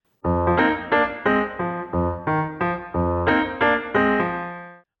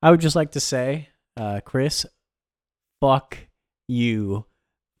I would just like to say, Chris, fuck you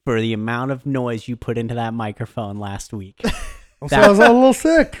for the amount of noise you put into that microphone last week. I was a little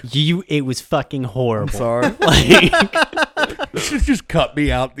sick. It was fucking horrible. I'm sorry. Like, You should just cut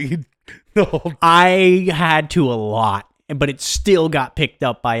me out the whole. I had to a lot, but it still got picked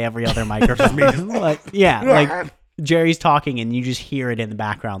up by every other microphone. like Jerry's talking and you just hear it in the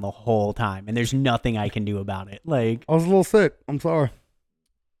background the whole time, and there's nothing I can do about it. Like I was a little sick. I'm sorry.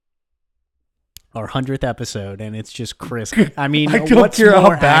 our 100th episode, and it's just Chris. I mean, I don't what's care how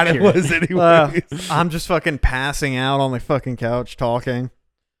more bad accurate? it was anyway. I'm just fucking passing out on my fucking couch talking.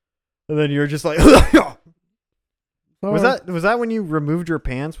 And then you're just like, was that when you removed your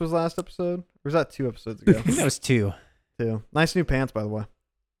pants was last episode? Or was that 2 episodes ago? I think that was 2. Nice new pants, by the way.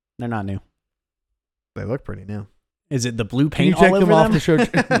 They're not new. They look pretty new. Is it the blue Can you paint take all them over off them?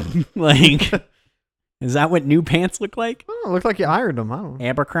 to show? Like, is that what new pants look like? Oh, it looked like you ironed them. I don't know.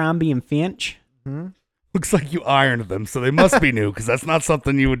 Abercrombie and Finch? Looks like you ironed them, so they must be new because that's not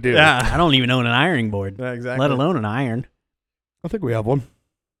something you would do. I don't even own an ironing board, Yeah, exactly. let alone an iron. I think we have one.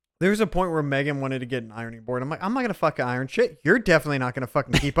 There was a point where Megan wanted to get an ironing board. I'm like, I'm not gonna fucking iron shit. You're definitely not gonna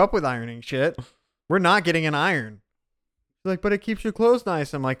fucking keep up with ironing shit. We're not getting an iron. She's like, but it keeps your clothes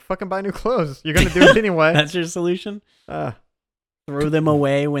nice. I'm like, fucking buy new clothes. You're gonna do it anyway. That's your solution? Uh, Throw them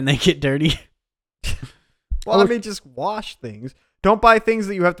away when they get dirty? well, I mean, just wash things. Don't buy things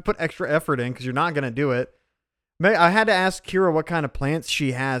that you have to put extra effort in because you're not gonna do it. I had to ask Kira what kind of plants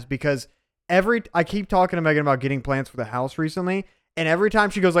she has because I keep talking to Megan about getting plants for the house recently. And every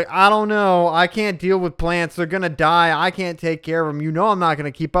time she goes like, I don't know, I can't deal with plants. They're going to die. I can't take care of them. You know, I'm not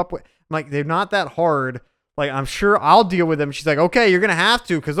going to keep up with. I'm like, they're not that hard. Like, I'm sure I'll deal with them. She's like, okay, you're going to have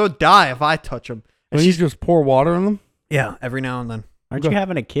to because they'll die if I touch them. And And you just pour water in them? yeah, every now and then. Aren't you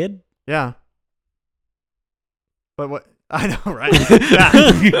having a kid? Yeah. But what? I know, right?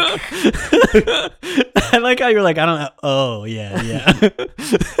 I like how you're like, I don't know. Oh, yeah.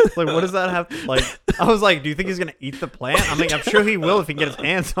 Like, what does that have? Like, I was like, do you think he's going to eat the plant? I'm like, I'm sure he will if he can get his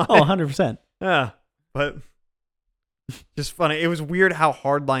hands on Oh, it. 100%. Yeah, but just funny. It was weird how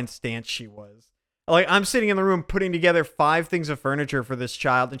hardline stance she was. Like, I'm sitting in the room putting together 5 things of furniture for this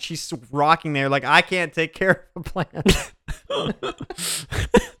child, and she's rocking there like, I can't take care of a plant.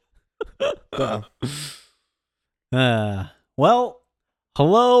 Well,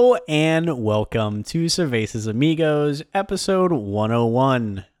 hello and welcome to Cervezas Amigos, episode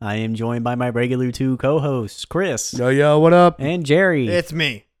 101. I am joined by my regular 2 co-hosts, Chris Yo, what up? and Jerry. It's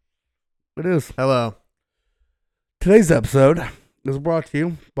me. It is. Hello. Today's episode is brought to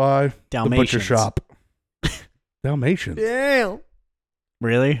you by the Butcher Dalmatians. Shop. Dalmatians. Yeah.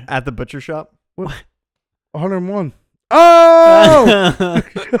 Really? At the butcher shop. 101. Oh!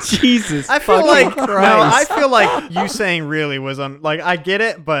 Jesus. I feel fucking like no, I Christ. feel like you saying really was on. Like, I get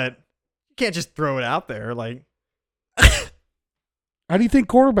it, but you can't just throw it out there. Like, How do you think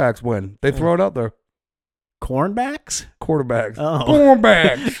quarterbacks win? They throw it out there. Cornbacks? Quarterbacks. Oh.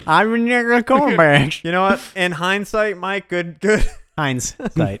 Quarterbacks. I'm never cornbacks. you know what? In hindsight, Mike, good.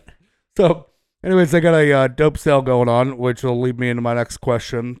 Hindsight. So, anyways, they got a dope sale going on, which will lead me into my next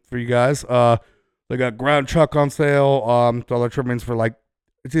question for you guys. They got ground chuck on sale. Dollar trimmings for like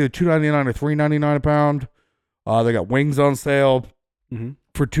it's either $2.99 or $3.99 a pound. They got wings on sale Mhm.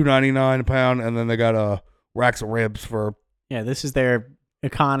 for $2.99 a pound, and then they got racks of ribs for. Yeah, this is their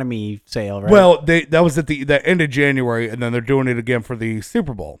economy sale, right? Well, that was at the end of January, and then they're doing it again for the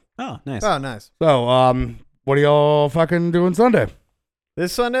Super Bowl. oh, nice. Oh, nice. So, what are y'all fucking doing Sunday?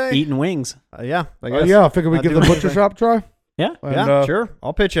 This Sunday? Eating wings. Yeah, I guess. Yeah, I figured we'd I'll give do the butcher anything. shop a try. Yeah. And, Yeah, sure.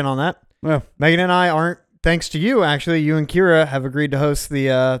 I'll pitch in on that. Yeah. Megan and I aren't, thanks to you, actually. You and Kira have agreed to host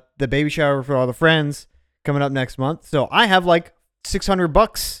the baby shower for all the friends coming up next month. So I have like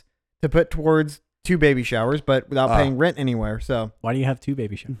 $600 to put towards 2 baby showers, but without paying rent anywhere. So Why do you have 2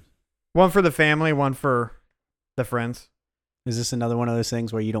 baby showers? one for the family, one for the friends. Is this another one of those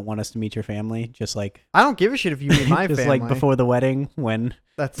things where you don't want us to meet your family? Just like I don't give a shit if you meet my just family. like before the wedding when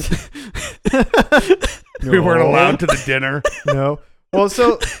That's We weren't allowed to the dinner. no. Well,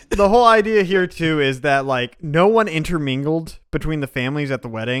 so the whole idea here too is that like no one intermingled between the families at the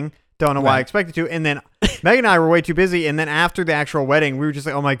wedding. Don't know why I Right. expected to. And then Megan and I were way too busy. And then after the actual wedding, we were just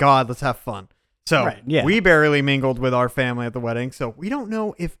like, oh my God, let's have fun. So Right, yeah. we barely mingled with our family at the wedding. So we don't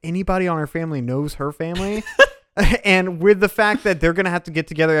know if anybody on our family knows her family. And with the fact that they're going to have to get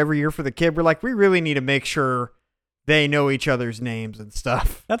together every year for the kid, we're like, we really need to make sure they know each other's names and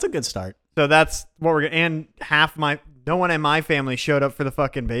stuff. that's a good start. So that's what we're going to, and no one in my family showed up for the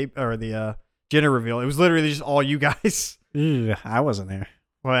fucking babe or the gender reveal. It was literally just all you guys. Ugh, I wasn't there.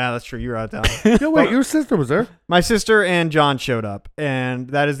 Well, yeah, that's true. You were out of town. Yeah, wait, your sister was there. My sister and John showed up, and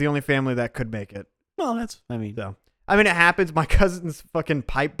that is the only family that could make it. Well, I mean, So, it happens. My cousin's fucking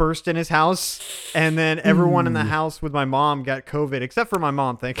pipe burst in his house, and then everyone in the house with my mom got COVID, except for my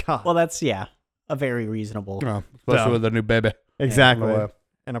mom, thank God. well, that's a very reasonable. Oh, especially So- with a new baby. exactly. Yeah.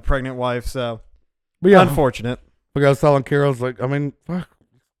 And a pregnant wife, so But yeah, unfortunate. like I was telling Kira, I was like, I mean, fuck,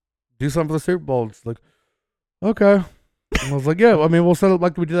 do something for the Super Bowl. It's like, okay. And I was like, yeah, I mean, we'll set it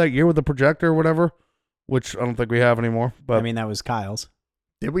like we did that year with the projector or whatever, which I don't think we have anymore. But I mean, that was Kyle's.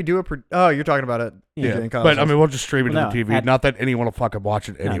 Did we do a? Oh, you're talking about it. yeah, in college. but I mean, we'll just stream it Well, to no, the TV. Not that anyone will fucking watch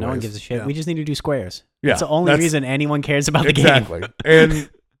it No, anyways. no one gives a shit. Yeah. We just need to do squares. Yeah, That's the only reason anyone cares about the game. exactly. And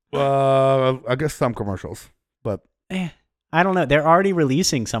I guess some commercials, but I don't know. They're already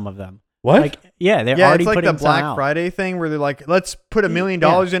releasing some of them. what? Like, yeah, they're yeah, already it's like putting the Black some out. Friday thing where they're like, let's put $1 million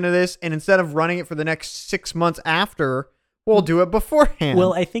into this, and instead of running it for the next 6 months after, we'll do it beforehand.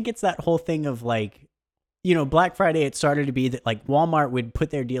 Well, I think it's that whole thing of like, Black Friday, it started to be that like Walmart would put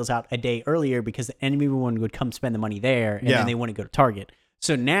their deals out a day earlier because everyone would come spend the money there and Yeah. then they wouldn't go to Target.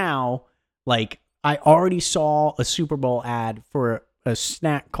 So now, like, I already saw a Super Bowl ad for a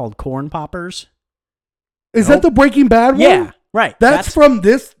snack called Corn Poppers. Is that the Breaking Bad one? Yeah, right. That's from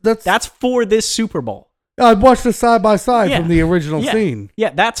this. That's for this Super Bowl. I watched the side by side Yeah. from the original Yeah. scene. Yeah,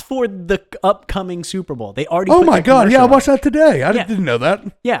 that's for the upcoming Super Bowl. They already Oh put my the god! Yeah, I commercial watched that today. I Yeah. didn't know that.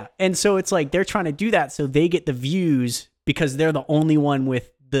 Yeah, and so it's like they're trying to do that so they get the views because they're the only one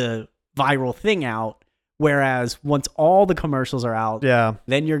with the viral thing out. Whereas once all the commercials are out, yeah,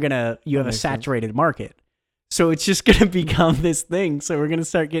 then you have a makes sense. saturated market. So it's just gonna become this thing. So we're gonna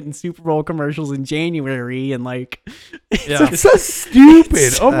start getting Super Bowl commercials in January and like, Yeah. That's so stupid.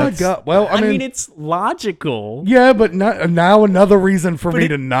 It's- Oh my That's- god. Well, I mean, it's logical. yeah, but now another reason for But me it-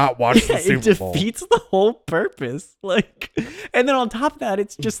 to not watch Yeah, the Super it Bowl. defeats the whole purpose. Like, and then on top of that,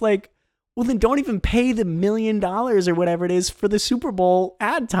 it's just like, well, then don't even pay the $1 million or whatever it is for the Super Bowl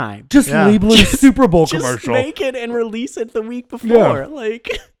ad time. Just Yeah. label it a Super Bowl Just commercial. make it and release it the week before. Like,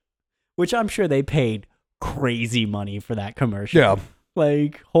 which I'm sure they paid crazy money for that commercial. Yeah.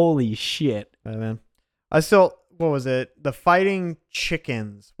 Like, holy shit. Yeah, man. What was it? The Fighting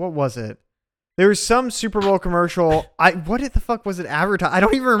Chickens. What was it? There was some Super Bowl commercial. What the fuck was it advertising? I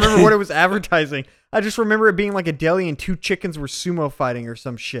don't even remember what it was advertising. I just remember it being like a deli and 2 chickens were sumo fighting or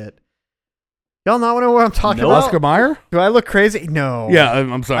some shit. Y'all not know what I'm talking Nope. about? Oscar Mayer? Do I look crazy? No. Yeah,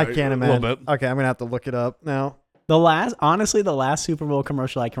 I'm sorry. I can't A imagine. little bit. Okay, I'm gonna have to look it up now. The last Super Bowl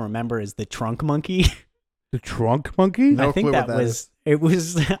commercial I can remember is the Trunk Monkey. The Trunk Monkey? No I think clue what that that was it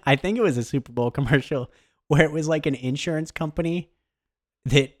was I think it was a Super Bowl commercial where it was like an insurance company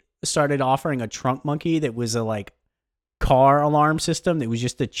that started offering a trunk monkey that was a like car alarm system that was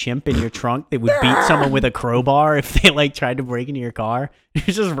just a chimp in your trunk that would beat someone with a crowbar if they like tried to break into your car. It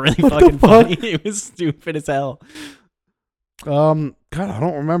was just really What the fucking fuck? funny. It was stupid as hell. God, I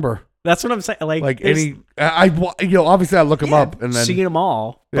don't remember. That's what I'm saying. Like Like obviously I look them up and then see them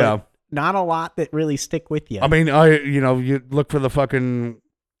all. But yeah. not a lot that really stick with you. I mean, you look for the fucking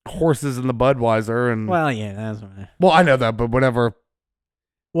horses in the Budweiser and well, yeah, that's what well, I know that, but whatever.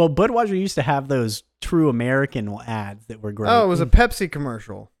 Well, Budweiser used to have those true American ads that were great. Oh, it was a Pepsi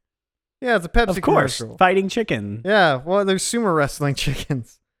commercial. Yeah, it's a Pepsi of course, commercial. fighting chicken. Yeah, well, there's sumo wrestling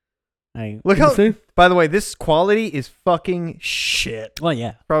chickens. I, Look You how. see? By the way, this quality is fucking shit. well,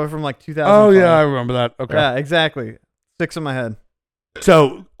 yeah. Probably from like 2000. Oh yeah, I remember that. Okay. Yeah, exactly. Sticks in my head.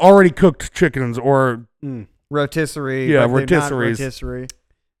 So already cooked chickens or Rotisserie. Yeah, but they're not rotisseries. rotisserie.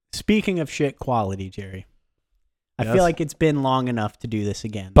 Speaking of shit quality, Jerry, I Yes? feel like it's been long enough to do this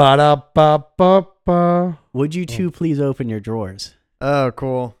again. ba da ba ba ba. Would you two please open your drawers? Oh,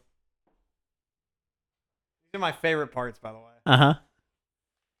 cool. These are my favorite parts, by the way. Uh huh.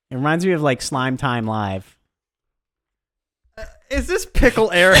 It reminds me of like Slime Time Live. Is this pickle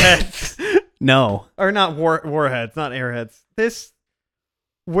airheads? No. Or not warheads, not airheads. This.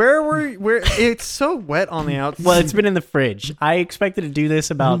 Where it's so wet on the outside. Well, it's been in the fridge. I expected to do this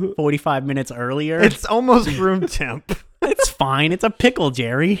about 45 minutes earlier. It's almost room temp. It's fine. It's a pickle,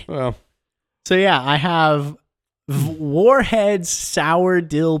 Jerry. Well, So yeah, I have Warhead's sour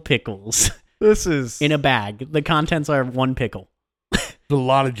dill pickles This is in a bag. The contents are 1 pickle. a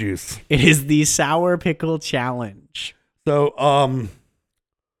lot of juice. It is the sour pickle challenge. So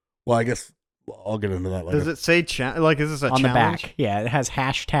well, I guess I'll get into that later. Does it say like is this a On the challenge? back. Yeah, it has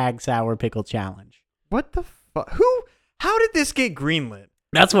hashtag sour pickle challenge. What the fuck? How did this get greenlit?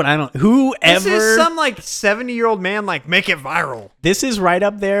 That's what I don't. Whoever. This is some like 70-year-old man like make it viral. This is right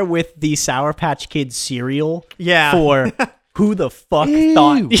up there with the Sour Patch Kids cereal Yeah. for Who the fuck Ew.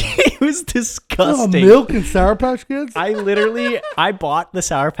 thought it was Oh, disgusting? milk and Sour Patch Kids? I bought the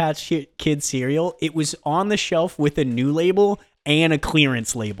Sour Patch Kid cereal. It was on the shelf with a new label and a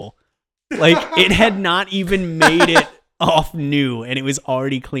clearance label. Like it had not even made it off new, and it was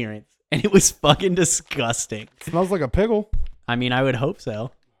already clearance, and it was fucking disgusting. Smells like a pickle. I mean, I would hope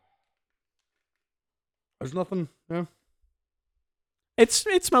so. There's nothing. Yeah. It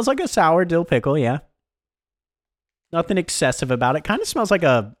smells like a sour dill pickle, yeah. Nothing excessive about it. Kind of smells like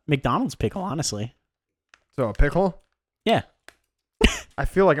a McDonald's pickle, honestly. So a pickle? Yeah. I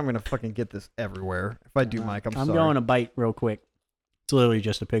feel like I'm gonna fucking get this everywhere. If I do, Mike, I'm sorry. going to bite real quick. It's literally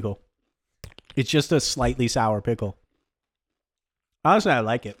just a pickle. It's just a slightly sour pickle. Honestly, I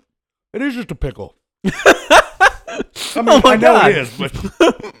like it. It is just a pickle. I mean, Oh my I know God. it is,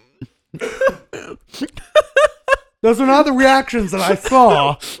 but those are not the reactions that I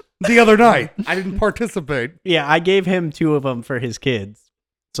saw the other night. I didn't participate. Yeah, I gave him 2 of them for his kids.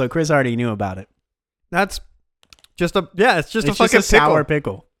 So Chris already knew about it. That's just a it's just It's a fucking just a sour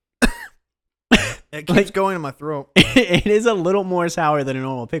pickle. It keeps going in my throat. It is a little more sour than a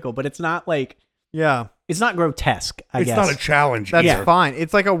normal pickle, but it's not like Yeah, it's not grotesque, I It's guess. not a challenge. that's either. fine.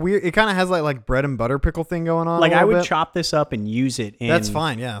 It's like a weird. It kind of has like bread and butter pickle thing going on. Like a I little would bit. chop this up and use it in That's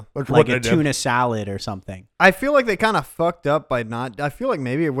fine. Yeah, That's like what a they did. tuna salad or something. I feel like they kind of fucked up by not. I feel like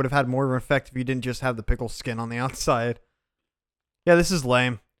maybe it would have had more of an effect if you didn't just have the pickle skin on the outside. Yeah, this is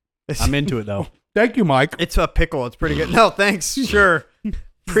lame. I'm into it though. Thank you, Mike. It's a pickle. It's pretty good. No, thanks. Sure.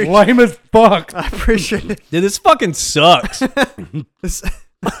 Lame as fuck. I appreciate it. Dude, this fucking sucks. This-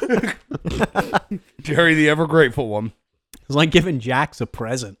 Jerry, the ever grateful one. It's like giving Jax a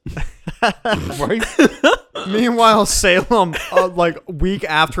present. Right? Meanwhile, Salem, like week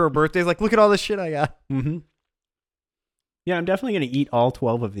after her birthday, is like, look at all this shit I got. Mm-hmm. Yeah, I'm definitely gonna eat all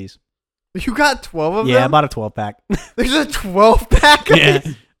 12 of these. You got 12 of Yeah, I them? bought a 12 pack. There's a 12 pack of Yeah,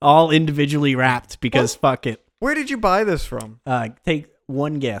 these? all individually wrapped because fuck it. Where did you buy this from? Take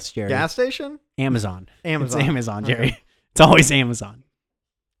one guess, Jerry. Gas station? Amazon. Amazon. It's Amazon, Okay. Jerry. It's always Amazon.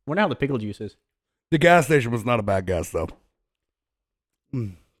 Wonder how the pickle juice is. The gas station was not a bad gas, though.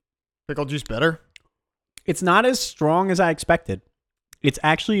 Pickle juice better? It's not as strong as I expected. It's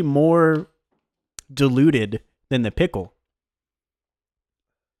actually more diluted than the pickle.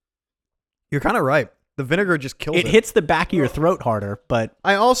 You're kind of right. The vinegar just kills it. It hits the back of your throat harder, but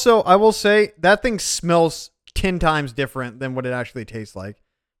I will say, that thing smells 10 times different than what it actually tastes like.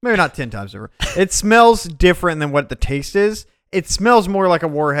 Maybe not 10 times different. It smells different than what the taste is. It smells more like a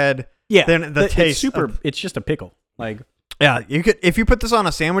Warhead yeah, than the taste. It's super. of- It's just a pickle. Like yeah, you could if you put this on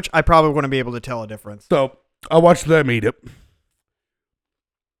a sandwich, I probably wouldn't be able to tell a difference. So I watched them eat it.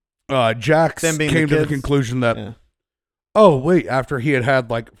 Jax Them being came the to the kids? conclusion that, Yeah. oh, wait, after he had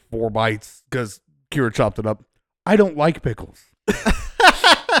like 4 bites, because Kira chopped it up, I don't like pickles.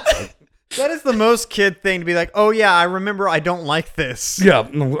 That is the most kid thing to be like, oh yeah, I remember I don't like this. Yeah,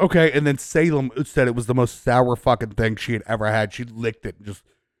 no, okay. And then Salem said it was the most sour fucking thing she had ever had. She licked it and just.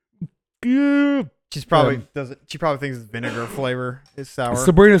 Yeah. She's probably doesn't. She probably thinks it's vinegar flavor is sour.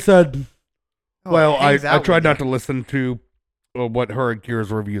 Sabrina said, Oh, well, it I hangs out tried with not you. to listen to what her and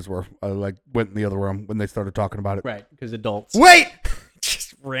Kira's reviews were. I went in the other room when they started talking about it. right because adults. Wait,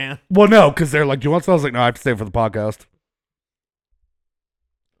 just ran. Well, no, because they're like, do you want some? I was like, no, I have to stay for the podcast.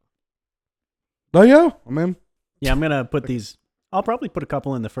 Oh, yeah. I mean, Yeah, I'm gonna put these. I'll probably put a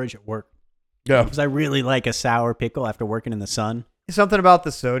couple in the fridge at work yeah. because I really like a sour pickle after working in the sun. Something about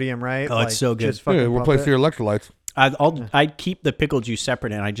the sodium, right? Oh, it's so good. just fucking Yeah, pump replace it. your electrolytes. I'd keep the pickle juice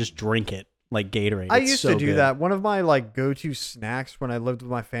separate and I just drink it like Gatorade. I It's used so to do good. that. One of my like go-to snacks when I lived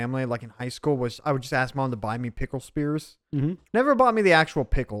with my family, like in high school, was I would just ask mom to buy me pickle spears. Mhm. Never bought me the actual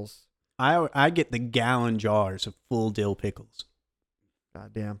pickles. I get the gallon jars of full dill pickles.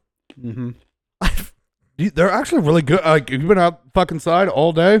 God damn. Mm-hmm. They're actually really good. Like, you've been out fucking side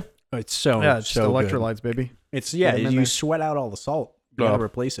all day. It's so Yeah, it's just so good. electrolytes, baby. It's Get 'em in you there. sweat out all the salt. You Oh. gotta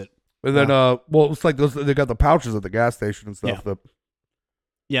replace it. And then, well, it's like those. They got the pouches at the gas station and stuff. Yeah.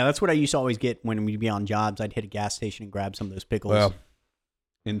 Yeah, that's what I used to always get when we'd be on jobs. I'd hit a gas station and grab some of those pickles Yeah.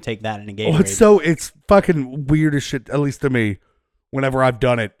 and take that in a Gatorade. It's fucking weird as shit. At least to me, whenever I've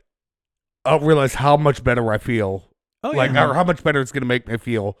done it, I'll realize how much better I feel. oh, Like, yeah. or how much better it's gonna make me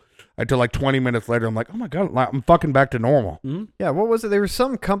feel. Until like 20 minutes later, I'm like, oh my god, I'm fucking back to normal. Mhm. Yeah, what was it? There was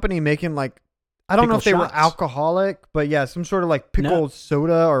some company making like, I don't know if Pickle they shots. were alcoholic, but yeah, some sort of like pickle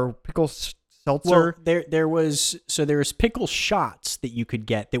soda or pickle seltzer. Well, there was pickle shots that you could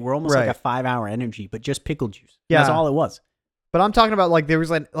get that were almost like Right. a 5-hour energy, but just pickle juice. That's Yeah. all it was. But I'm talking about like there was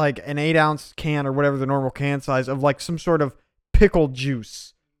like an 8-ounce can or whatever the normal can size of like some sort of pickle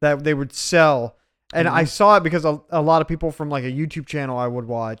juice that they would sell. And I saw it because a lot of people from like a YouTube channel I would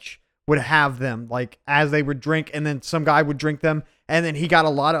watch would have them like as they would drink, and then some guy would drink them, and then he got a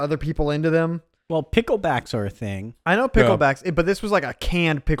lot of other people into them. Well, picklebacks are a thing. I know picklebacks, but this was like a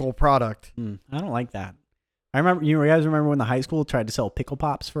canned pickle product. I don't like that. I remember, you guys remember when the high school tried to sell pickle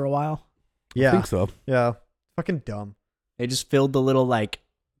pops for a while? Yeah, I think so. yeah, fucking dumb. They just filled the little like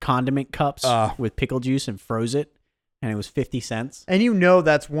condiment cups with pickle juice and froze it, and it was 50 cents. And you know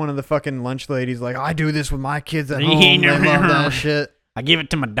that's one of the fucking lunch ladies. Like, I do this with my kids at home. They love that shit. I give it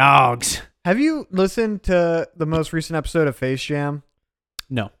to my dogs. Have you listened to the most recent episode of Face Jam?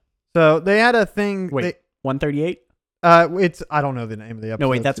 No. So they had a thing. Wait, 138? It's I don't know the name of the episode. No,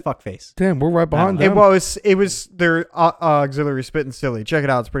 wait, that's Fuckface. Damn, we're right behind It them. was their auxiliary spit and silly. Check it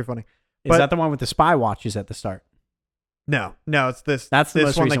out, it's pretty funny. Is that the one with the spy watches at the start? No, it's this. That's the this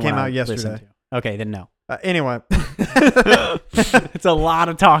most one that recent came one I out listened yesterday. to. Okay, then no. Anyway, It's a lot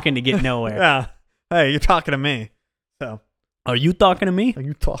of talking to get nowhere. yeah. Hey, you're talking to me. So, Are you talking to me? are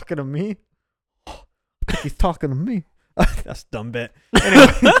you talking to me? I think he's talking to me. That's a dumb bit.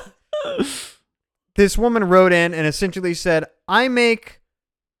 Anyway, this woman wrote in and essentially said,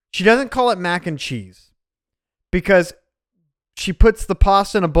 she doesn't call it mac and cheese because she puts the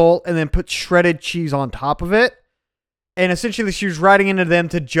pasta in a bowl and then puts shredded cheese on top of it. And essentially she was writing into them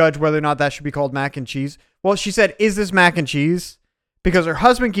to judge whether or not that should be called mac and cheese. Well, she said, is this mac and cheese? Because her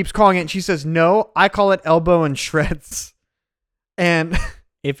husband keeps calling it and she says, no, I call it elbow and shreds. And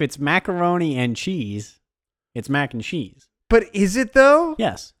If it's macaroni and cheese, it's mac and cheese. but is it though?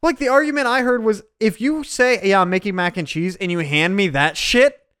 Yes. Like the argument I heard was if you say, yeah, I'm making mac and cheese and you hand me that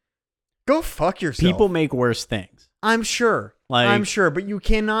shit, go fuck yourself. People make worse things. I'm sure. Like- I'm sure, but you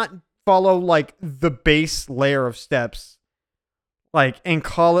cannot follow like the base layer of steps. Like and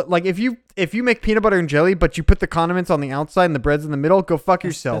call it like if you make peanut butter and jelly, but you put the condiments on the outside and the bread's in the middle, go fuck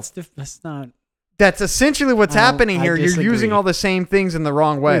yourself. That's not. That's essentially what's happening I here. You're disagree. using all the same things in the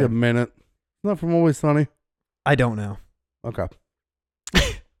wrong way. Wait a minute. Not from Always Sunny. I don't know. Okay.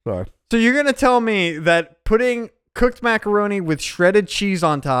 Sorry. So you're gonna tell me that putting cooked macaroni with shredded cheese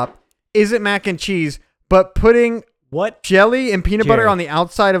on top isn't mac and cheese, but putting What? jelly and peanut butter Jerry. on the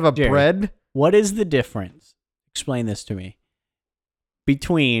outside of a Jerry. bread? What is the difference? Explain this to me.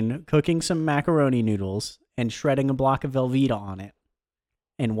 Between cooking some macaroni noodles and shredding a block of Velveeta on it,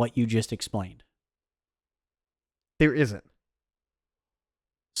 and what you just explained. There isn't.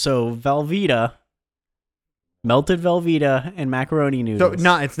 So Velveeta, melted Velveeta, and macaroni So noodles.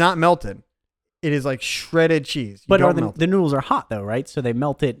 it's not melted. It is like shredded cheese. You But don't melt it. the noodles are hot though, right? So they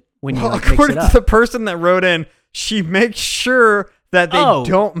melt it when you Well, like, mix according it to up. the person that wrote in, she makes sure that they Oh.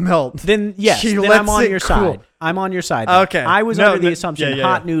 don't melt. Then yes, She then lets I'm on it your cool. side. I'm on your side. then. Okay. I was No, under the no, assumption yeah,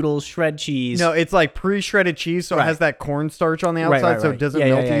 hot yeah. noodles, shred cheese. No, it's like pre-shredded cheese, so it Right. has that cornstarch on the Right, outside, right, so right. it doesn't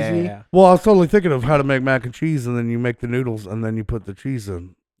Yeah, melt yeah, yeah, easy. yeah. Well, I was totally thinking of how to make mac and cheese, and then you make the noodles, and then you put the cheese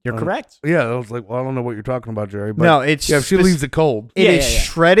in. You're correct. Yeah, I was like, well, I don't know what you're talking about, Jerry. But No, it's yeah, if she leaves it cold. It Yeah, is yeah, yeah.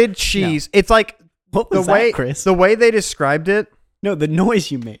 shredded cheese. It's like What the was way that, Chris? the way they described it No, the noise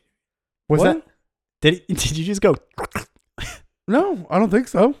you made. was What? that. Did you just go? No, I don't think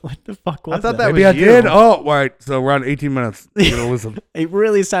so. What the fuck was I thought that Maybe was I you. did. Oh, right. So around 18 minutes. You know, listen. It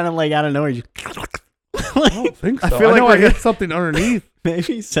really sounded like out of nowhere. You I don't think so. I I feel know like I we're hit something underneath.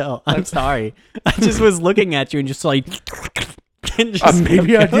 maybe so. I'm sorry. I just was looking at you and just like. and just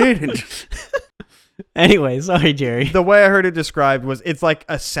Maybe I kept going. did. Anyway, sorry, Jerry. The way I heard it described was it's like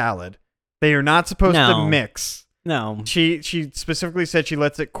a salad. They are not supposed to No. mix. No. She specifically said she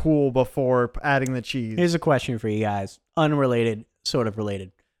lets it cool before adding the cheese. Here's a question for you guys. Unrelated, sort of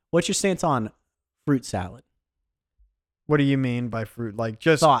related. What's your stance on fruit salad? What do you mean by fruit? Like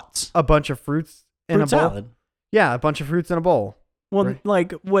just Thoughts? a bunch of fruits in Fruit a bowl? salad. Yeah, a bunch of fruits in a bowl. Well, Right.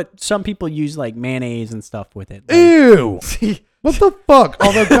 like what some people use, like mayonnaise and stuff with it. Like, Ew. See, What the fuck?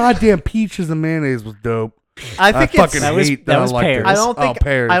 Oh, the goddamn peaches and mayonnaise was dope. I think fucking That was- hate that was I liked it. pears. I don't Oh, think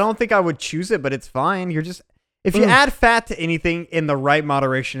pears. I don't think I would choose it, but it's fine. You're just if you Mm. add fat to anything in the right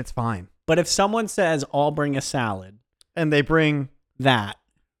moderation, it's fine. but if someone says, "I'll bring a salad," And they bring that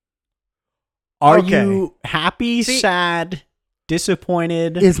are Okay. you happy, See- sad,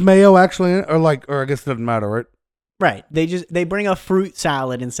 disappointed? Is mayo actually in it? Or I guess it doesn't matter, right? Right. They bring a fruit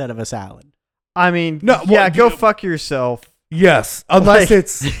salad instead of a salad. I mean, No, yeah, well, go you- fuck yourself. Yes. Unless Like-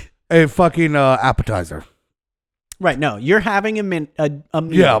 it's a fucking appetizer. Right. No, you're having a meal,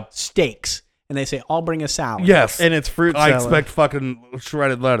 Yeah. steaks, and they say, "I'll bring a salad." Yes. And it's fruit I salad. expect fucking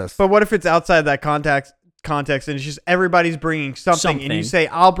shredded lettuce. But what if it's outside that context and it's just everybody's bringing something, and you Something. say,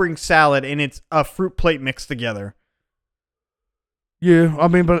 I'll bring salad, and it's a fruit plate mixed together. Yeah, I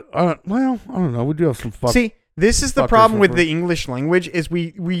mean, but well, I don't know. We do have some fuck. See, This is the Fuckers problem with for- the English language is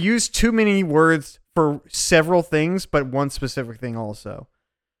we use too many words for several things, but one specific thing also,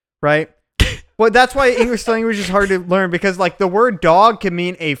 right? Well, that's why English language is hard to learn because like the word dog can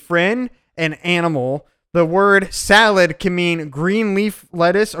mean a friend, an animal. The word salad can mean green leaf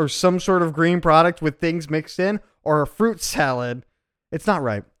lettuce or some sort of green product with things mixed in, or a fruit salad. It's not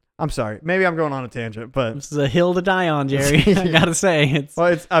right. I'm sorry. Maybe I'm going on a tangent, but This is a hill to die on, Jerry. I gotta say, it's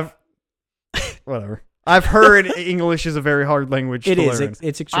well, whatever. I've heard English is a very hard language it to is. learn.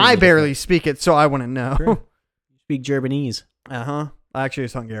 It's extremely. I barely speak it, so I wouldn't know. Sure. speak Germanese, Actually,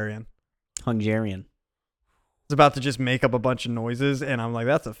 it's Hungarian. Hungarian. It's about to just make up a bunch of noises, and I'm like,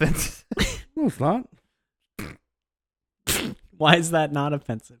 that's offensive. No, it's not. Why is that not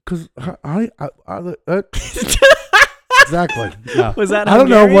offensive? Because exactly. Yeah. Was that? I don't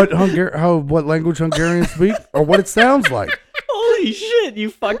know Hungarian? what language Hungarians speak or what it sounds like. Holy shit! You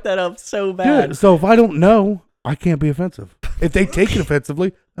fucked that up so bad. Yeah, so if I don't know, I can't be offensive. If they take it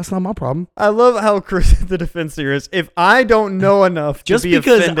offensively, that's not my problem. I love how Chris the defense here is. If I don't know enough Just to be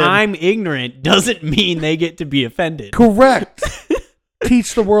because offended, I'm ignorant doesn't mean they get to be offended. Correct.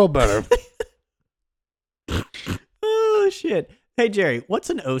 Teach the world better. Oh shit! Hey Jerry, what's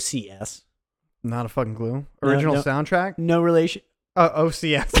an OCS? not a fucking clue. Original no. soundtrack? No relation.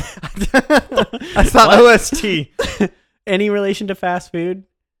 OCS. I thought OST. Any relation to fast food?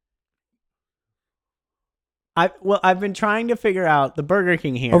 I've been trying to figure out the Burger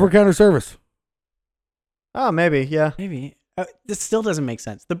King here. Over counter service. Oh, maybe. Yeah. Maybe. This still doesn't make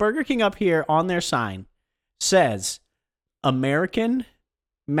sense. The Burger King up here on their sign says American,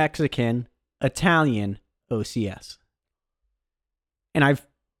 Mexican, Italian, OCS. And I've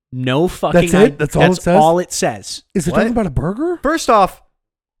no fucking That's it? That's all it says? all it says. Is it What? talking about a burger? First off,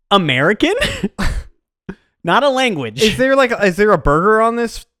 American? Not a language. is there a burger on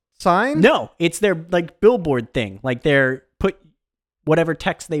this sign? No, it's their like billboard thing. Like they're put whatever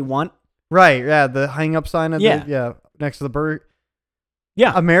text they want. Right. Yeah. The hang up sign. Yeah. Next to the burger.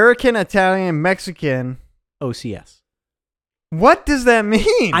 Yeah. American, Italian, Mexican. OCS. What does that mean?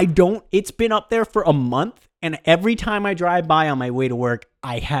 It's been up there for a month, and every time I drive by on my way to work,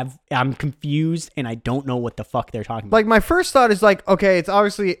 I'm confused and I don't know what the fuck they're talking about. Like, my first thought is like, okay, it's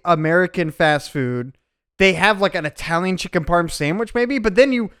obviously American fast food. They have like an Italian chicken parm sandwich maybe, but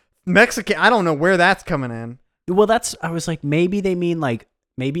then Mexican, I don't know where that's coming in. Well, I was like, maybe they mean like,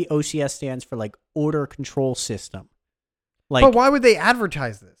 maybe OCS stands for like order control system. Like, But why would they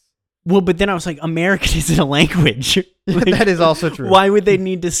advertise this? well, but then I was like, American isn't a language. Like, That is also true. Why would they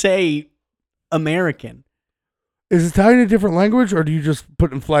need to say American? Is Italian a different language, or do you just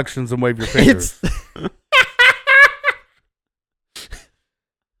put inflections and wave your fingers?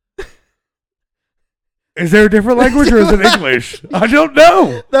 Is there a different language, or is it English? I don't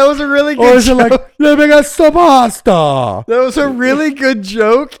know. That was a really Or good is it joke. like, let me get some pasta? That was a really good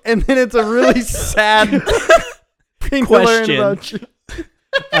joke, and then it's a really sad thing to learn Question. about you.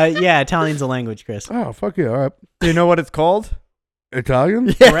 Yeah, Italian's a language, Chris. Oh, fuck yeah. All right. Do you know what it's called?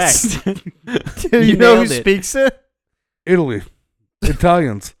 Italian? Yes. Correct. Do you You know who nailed it. speaks it? Italy.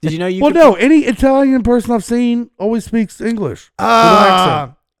 Italians. Did you know you Well, could no, any Italian person I've seen always speaks English.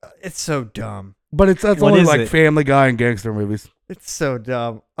 Ah, it's so dumb. But that's What only is like it? Family Guy and gangster movies. It's so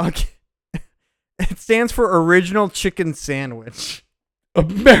dumb. Okay. It stands for original chicken sandwich.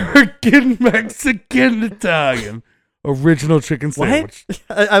 American, Mexican, Italian. Original chicken What? sandwich.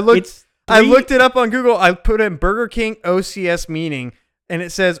 I looked. It's I three- looked it up on Google. I put in Burger King OCS meaning, and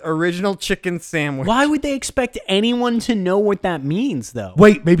it says original chicken sandwich. Why would they expect anyone to know what that means, though?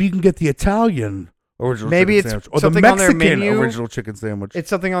 Wait, maybe you can get the Italian original Maybe chicken it's sandwich. Or the something on their Mexican menu. original chicken sandwich. It's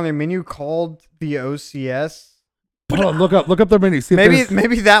something on their menu called the OCS. Hold on, look up their menu. See if Maybe there's-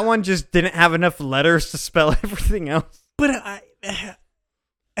 maybe that one just didn't have enough letters to spell everything else. But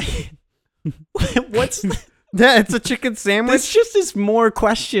what's Yeah, it's a chicken sandwich. this? Just is more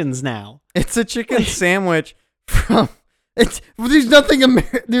questions now. It's a chicken sandwich from. There's nothing.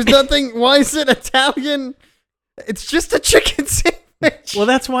 There's nothing. Why is it Italian? It's just a chicken sandwich. Well,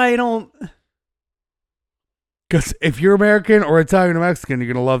 that's why I don't. Because if you're American or Italian or Mexican,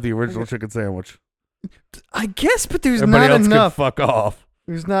 you're gonna love the original chicken sandwich. I guess, but there's Everybody not else enough. can fuck off.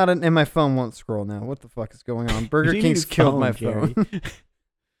 There's not an. And my phone won't scroll now. What the fuck is going on? Burger You King's need a killed phone, my Gary. phone.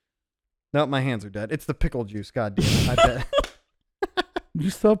 No, my hands are dead. It's the pickle juice. God damn it. I bet. You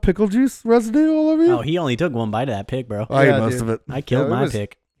still have pickle juice residue all over you? Oh, he only took one bite of that pig, bro. I ate Yeah, most dude. of it. I killed Yeah, it my was-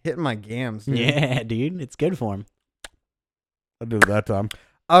 pig. Hitting my gams. Dude. Yeah, dude, it's good for him. I did it that time.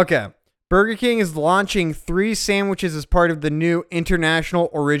 Okay. Burger King is launching 3 sandwiches as part of the new International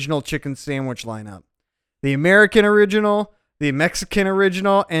Original Chicken Sandwich lineup. The American Original, the Mexican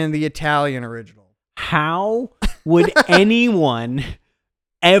Original, and the Italian Original. How would anyone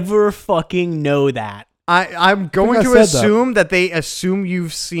ever fucking know that? I'm going I to said that. assume that they assume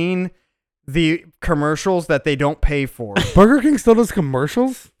you've seen the commercials that they don't pay for. Burger King still does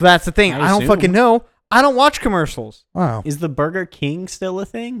commercials? That's the thing. I I don't assume. fucking know. I don't watch commercials. Wow. Is the Burger King still a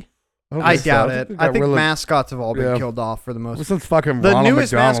thing? don't I think so. doubt it. they I got think really- mascots have all been Yeah. killed off for the most. Since fucking The Ronald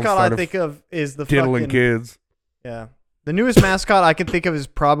newest McDonald mascot I started think of is the diddling fucking kids. yeah. The newest mascot I can think of is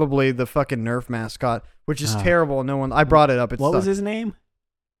probably the fucking Nerf mascot, which is Ah. terrible. No one. I brought it up. It's What was his name?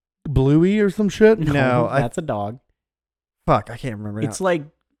 Bluey or some shit? No, that's a dog. Fuck, I can't remember. It's now. like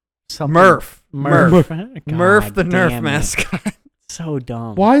something. Murph. Murph. Murph God the Nerf damn it. mascot. So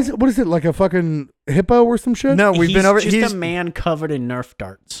dumb. Why is it? What is it? Like a fucking hippo or some shit? No, we've He's been over. just He's a man covered in Nerf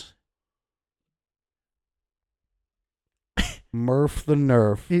darts. Murph the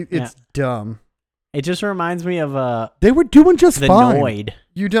Nerf. it's dumb. It just reminds me of They were doing just the fine. Noid.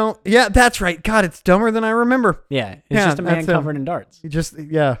 You don't. Yeah, that's right. God, it's dumber than I remember. Yeah, it's Yeah, just a man that's him. covered in darts, You just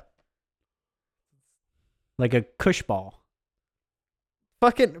yeah. like a cush ball.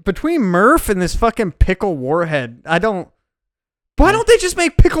 Fucking between Murph and this fucking pickle warhead, I don't. Why don't they just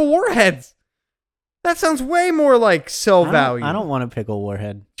make pickle warheads? That sounds way more like sell value. I don't want a pickle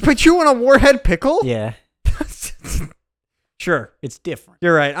warhead. But you want a warhead pickle? Yeah, Sure, it's different.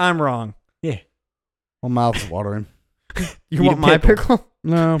 you're right. I'm wrong. Yeah. My mouth's watering. You Eat want a my pickle. pickle?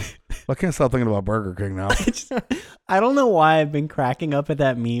 No, I can't stop thinking about Burger King now. I don't know why I've been cracking up at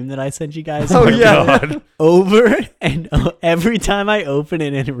that meme that I sent you guys. Oh, over- yeah. God. over and every time I open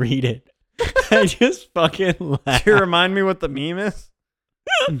it and read it, I just fucking laugh. Do you remind me what the meme is?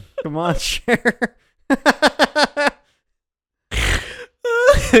 Come on, share.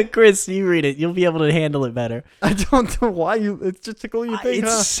 Chris, you read it. You'll be able to handle it better. I don't know why you. It's just tickle you think.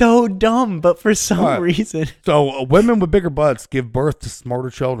 It's Huh? so dumb, but for some Alright. reason, So, women with bigger butts give birth to smarter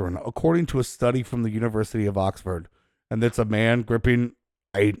children, according to a study from the University of Oxford. And it's a man gripping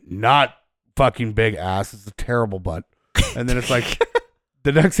a not fucking big ass. It's a terrible butt. And then it's like,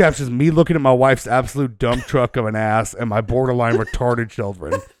 the next caption is me looking at my wife's absolute dump truck of an ass and my borderline retarded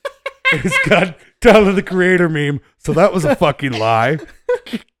children. It's got Tyler the Creator meme. So that was a fucking lie.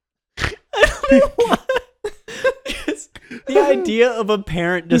 I don't know why. Just the idea of a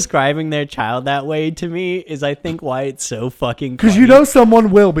parent describing their child that way to me is, I think, why it's so fucking. Because you know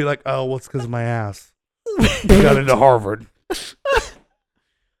someone will be like, oh, well, it's because of my ass. Got into Harvard.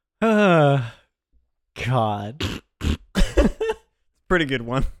 God, Pretty good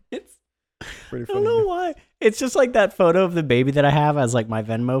one. it's. Pretty I funny. don't know why. It's just like that photo of the baby that I have as like my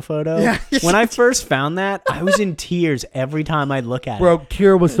Venmo photo. Yeah. When I first found that, I was in tears every time I'd look at Bro,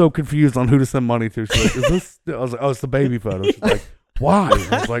 Kira was so confused on who to send money to. She's like, is this? I was like, oh, it's the baby photo. She's like, why?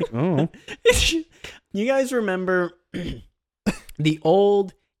 I was like, oh. it. You guys remember the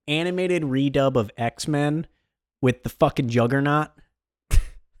old animated redub of X-Men with the fucking Juggernaut?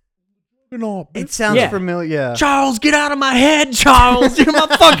 It sounds Yeah. familiar. Yeah. Charles, get out of my head, Charles! You're my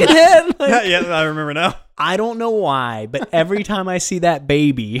fucking head! Like, yeah, I remember now. I don't know why, but every time I see that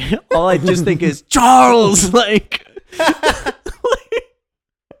baby, all I just think is Charles, like,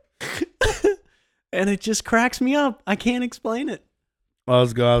 and it just cracks me up. I can't explain it. I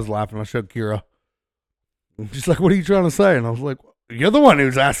was laughing. I showed Kira. She's like, what are you trying to say? And I was like, you're the one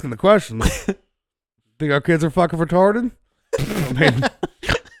who's asking the questions. Think our kids are fucking retarded? I mean,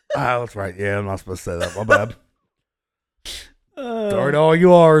 that's right. Yeah, I'm not supposed to say that. My bad. Sorry to all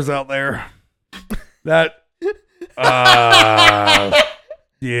you R's out there. That,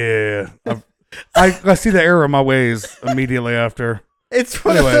 yeah. I see the error in my ways immediately after. It's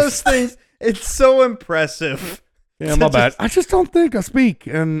one Anyways. of those things. It's so impressive. Yeah, my bad. I just don't think I speak,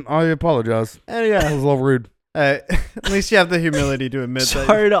 and I apologize. And That yeah, was a little rude. at least you have the humility to admit that.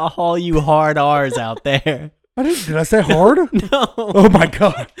 Sorry to all you hard R's out there. Did I say hard? No. Oh my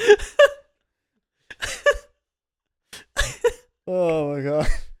god. Oh my god.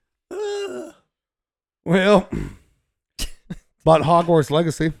 Well, bought Hogwarts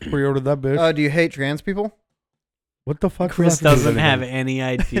Legacy. Pre-ordered that bitch. Do you hate trans people? What the fuck? Chris does that have to do doesn't with have anything? any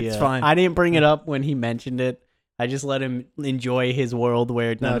idea. It's fine. I didn't bring it up when he mentioned it. I just let him enjoy his world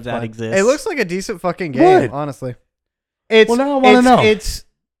where none No, of it's that fine. exists. It looks like a decent fucking game, What? honestly. It's Well, now I wanna know. It's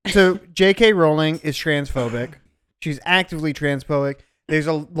so J.K. Rowling is transphobic. She's actively transphobic. There's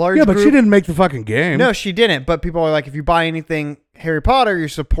a large Yeah, but group. she didn't make the fucking game. No, she didn't. But people are like, if you buy anything Harry Potter, you're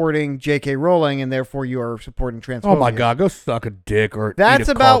supporting J.K. Rowling, and therefore you are supporting transphobia. Oh my god, go suck a dick or That's eat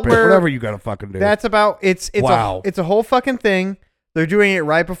a about carpet, where- whatever you gotta fucking do. That's about it's Wow. it's a whole fucking thing. They're doing it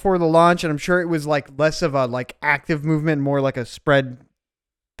right before the launch, and I'm sure it was like less of a like active movement, more like a spread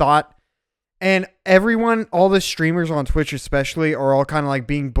thought. And everyone, all the streamers on Twitch especially, are all kind of like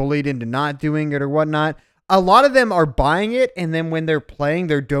being bullied into not doing it or whatnot. A lot of them are buying it, and then when they're playing,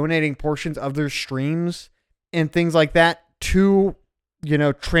 they're donating portions of their streams and things like that to,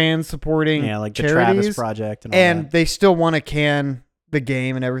 trans supporting like the charities. Travis Project and all And that. they still want to can the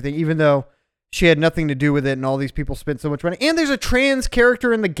game and everything, even though she had nothing to do with it, and all these people spent so much money. And there's a trans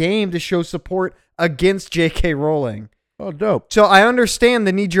character in the game to show support against J.K. Rowling. Oh, dope. So I understand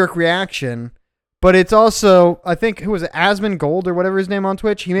the knee-jerk reaction, but it's also, I think, who was it, Asmon Gold or whatever his name on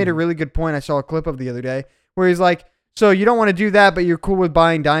Twitch? He made a really good point. I saw a clip of the other day where he's like, so you don't want to do that, but you're cool with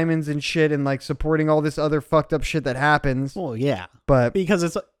buying diamonds and shit and like supporting all this other fucked up shit that happens. Well, yeah, But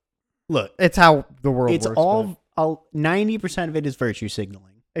because look, it's how the world it's works. all 90% of it is virtue signaling.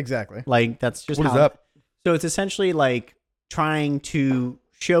 Exactly. Like that's just What how. is that? So it's essentially like trying to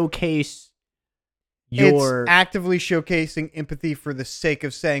showcase your It's actively showcasing empathy for the sake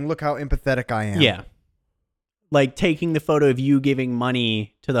of saying, look how empathetic I am. yeah, like taking the photo of you giving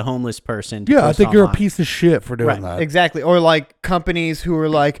money to the homeless person. To Yeah, I post think you're a online. piece of shit for doing Right. that. Exactly. Or like companies who are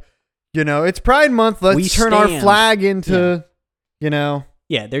like, it's Pride Month. Let's We turn our stand. flag into,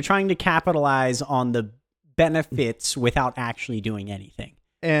 Yeah, they're trying to capitalize on the benefits without actually doing anything.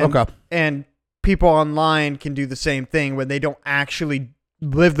 and Okay. and people online can do the same thing when they don't actually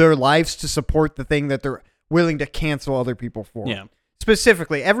live their lives to support the thing that they're willing to cancel other people for. Yeah.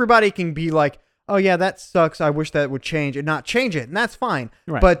 Specifically, everybody can be like, oh yeah, that sucks. I wish that would change, and not change it. And that's fine.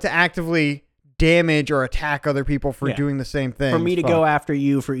 Right. But to actively damage or attack other people for Yeah. doing the same thing. For me is to fucked. go after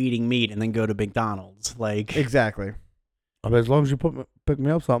you for eating meat and then go to McDonald's, like Exactly. I mean, as long as you pick me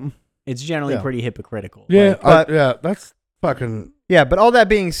up something. it's generally Yeah. pretty hypocritical. Yeah, Like, but- that's fucking Yeah, but all that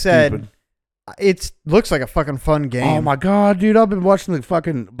being said, stupid. it looks like a fucking fun game. Oh my god, dude! I've been watching the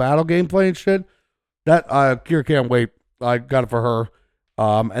fucking battle gameplay and shit. That Kira can't wait. I got it for her,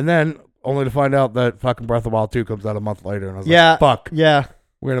 and then only to find out that fucking Breath of the Wild 2 comes out a month later, and I was Yeah. like, "Fuck, Yeah.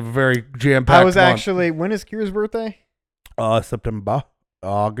 we're gonna have a very jam-packed." I was month. actually, when is Kira's birthday? September,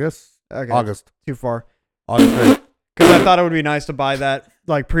 August, Okay. August, Too far. August 8th. Because I thought it would be nice to buy that,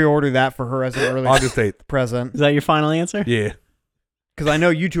 like pre-order that for her as an early August 8th. present. is that your final answer? Yeah. Because I know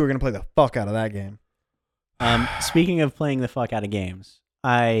you two are going to play the fuck out of that game. Speaking of playing the fuck out of games,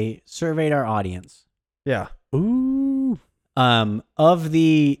 I surveyed our audience. Yeah. Ooh. Of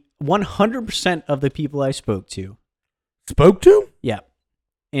the 100% of the people I spoke to, Spoke to? yeah,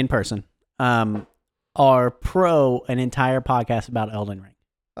 in person, are pro an entire podcast about Elden Ring.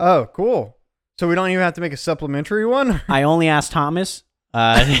 Oh, cool. So we don't even have to make a supplementary one? I only asked Thomas,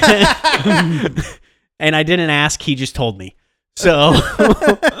 and I didn't ask, he just told me. So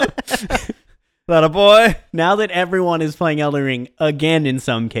That a boy? now that everyone is playing Elden Ring again in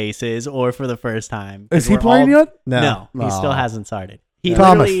some cases, or for the first time. 'cause Is he we're playing all- yet? No, he still No. hasn't started. He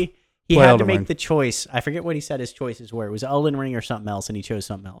Thomas, literally, he play had to Elden make Ring. the choice. I forget what he said his choices were. It was Elden Ring or something else, and he chose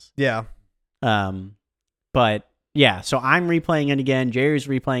something else. Yeah. But yeah, so I'm replaying it again. Jerry's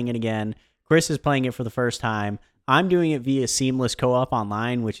replaying it again. Chris is playing it for the first time. I'm doing it via seamless co-op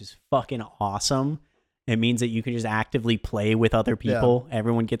online, which is fucking awesome. It means that you can just actively play with other people.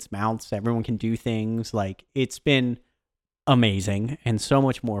 Everyone gets mounts. Everyone can do things. Like, it's been amazing and so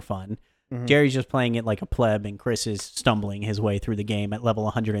much more fun. Mhm. Jerry's just playing it like a pleb, and Chris is stumbling his way through the game at level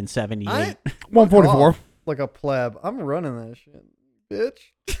 178. 144. Like a pleb. I'm running that shit,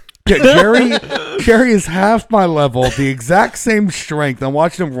 bitch. Yeah, Jerry is half my level, the exact same strength. I'm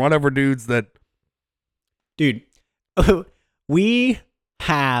watching him run over dudes that Dude, we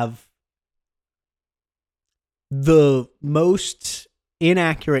have the most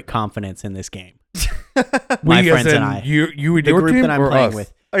inaccurate confidence in this game. My we, friends as in and I. you and The your group team that I'm or playing us?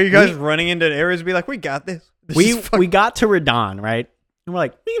 with. Are you guys running into areas and be like, we got this? This We is fucking- we got to Radon, right? And we're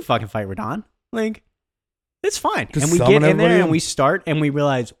like, we can fucking fight Radon. Like, it's fine. Just and we summon get in everybody there in. and we start and we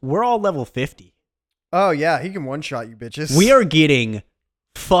realize we're all level 50. Oh, yeah. He can one-shot you, bitches. We are getting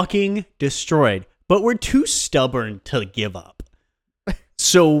fucking destroyed, but we're too stubborn to give up.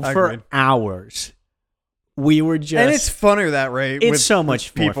 So I for agreed. hours, we were just... And it's funner that way. It's with so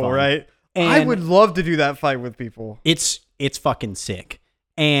much more people, fun. right? and I would love to do that fight with people. It's fucking sick.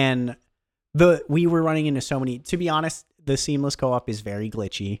 And we were running into so many... To be honest, the seamless co-op is very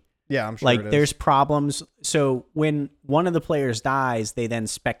glitchy. Yeah, I'm sure Like, it is. there's problems. So when one of the players dies, they then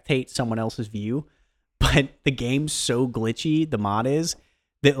spectate someone else's view. But the game's so glitchy, the mod is,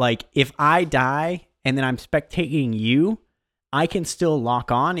 that, like, if I die and then I'm spectating you, I can still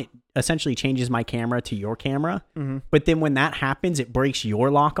lock on. It essentially changes my camera to your camera. Mhm. But then when that happens, it breaks your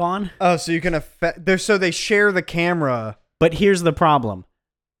lock on. Oh, so you can affect... So they share the camera. But here's the problem.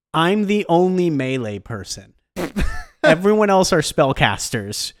 I'm the only melee person. Everyone else are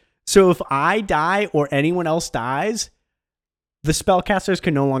spellcasters. So if I die or anyone else dies, the spellcasters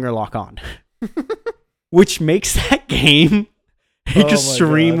can no longer lock on, which makes that game Oh my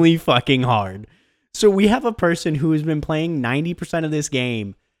extremely fucking hard. So we have a person who has been playing 90% of this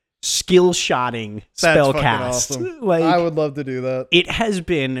game skill shotting That's fucking spellcast. awesome. Like, I would love to do that. it has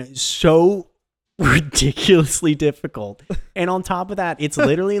been so ridiculously difficult. And on top of that, it's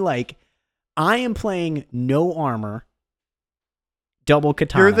literally like I am playing no armor, double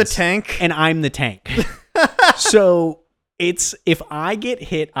katanas. You're the tank. And I'm the tank. So it's if I get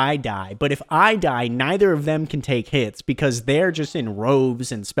hit, I die. But if I die, neither of them can take hits because they're just in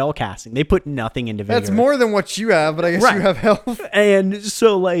robes and spellcasting. They put nothing into vigor. That's more than what you have, but I guess Right. you have health. And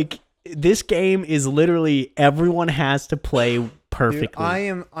so like this game is literally everyone has to play perfectly.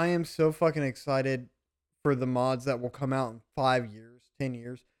 Dude, I am so fucking excited for the mods that will come out in 5 years, 10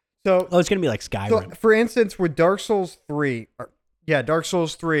 years. So, Oh, it's gonna be like Skyrim. for instance, with Dark Souls 3,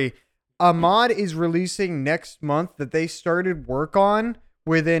 a mod is releasing next month that they started work on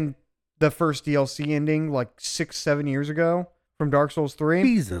within the first DLC ending like 6-7 years ago from Dark Souls 3.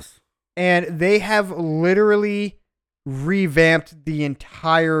 Jesus. And they have literally revamped the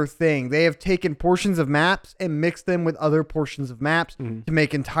entire thing. They have taken portions of maps and mixed them with other portions of maps Mhm. to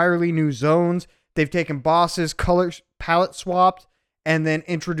make entirely new zones. They've taken bosses, colors, palette swapped, and then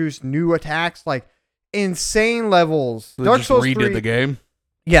introduced new attacks like insane levels. They Dark just Souls redid 3, the game.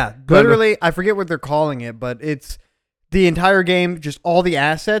 yeah, literally, I forget what they're calling it, but it's the entire game, just all the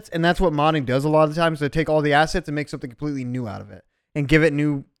assets, and that's what modding does a lot of the times. They take all the assets and make something completely new out of it and give it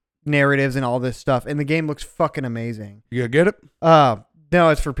new narratives and all this stuff, and the game looks fucking amazing. You get it? No,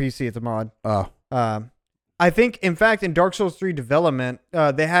 it's for PC. It's a mod. Oh. I think, in fact, in Dark Souls 3 development,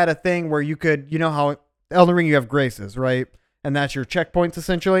 they had a thing where you could, you know how Elden Ring you have graces, right? And that's your checkpoints,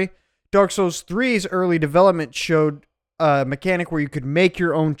 essentially. Dark Souls 3's early development showed a mechanic where you could make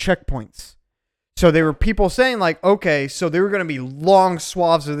your own checkpoints. So there were people saying, like, okay, so there were going to be long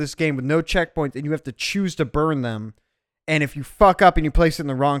swaths of this game with no checkpoints, and you have to choose to burn them. And if you fuck up and you place it in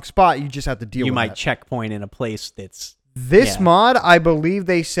the wrong spot, you just have to deal You with might it. checkpoint in a place that's This Yeah. mod, I believe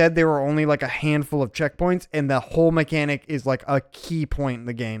they said there were only like a handful of checkpoints, and the whole mechanic is like a key point in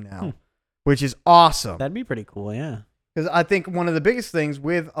the game now, which is awesome. that'd be pretty cool. Yeah. Because I think one of the biggest things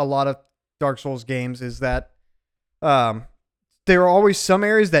with a lot of Dark Souls games is that there are always some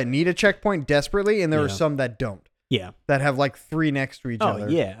areas that need a checkpoint desperately, and there are Yeah. some that don't, Yeah. that have like 3 next to each Oh other.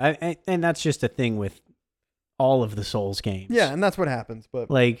 yeah. And that's just a thing with all of the Souls games. Yeah, and that's what happens. But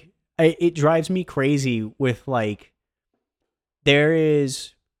Like it drives me crazy with like there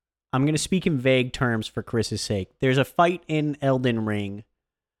is I'm going to speak in vague terms for Chris's sake. There's a fight in Elden Ring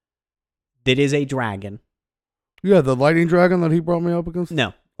that is a dragon. Yeah, the lightning dragon that he brought me up against.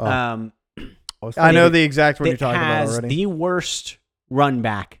 No. Oh. I know the exact one you're It talking about has already. the worst run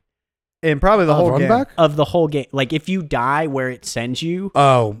back And probably the whole run game. back? of the whole game. Like if you die where it sends you,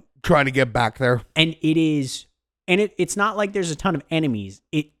 Oh, trying to get back there. and it's not like there's a ton of enemies.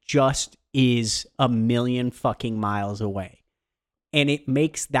 It just is a million fucking miles away. And it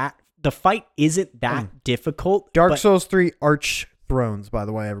makes the fight isn't that difficult. Dark but Souls 3 Arch Thrones, by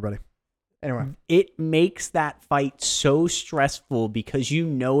the way, everybody. Anyway. it makes that fight so stressful because you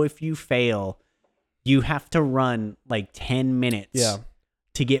know if you fail, you have to run like 10 minutes Yeah.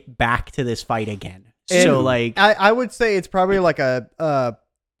 to get back to this fight again. And So like I would say it's probably like a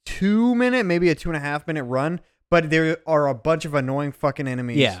 2 minute, maybe a 2.5 minute run, but there are a bunch of annoying fucking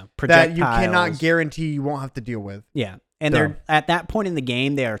enemies Yeah, that you cannot projectiles. guarantee you won't have to deal with. yeah. And So- they're at that point in the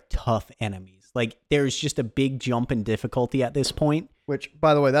game, they are tough enemies. Like there's just a big jump in difficulty at this point. Which,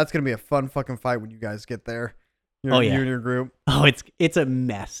 by the way, that's going to be a fun fucking fight when you guys get there. You Oh, yeah. You and your group. Oh, it's a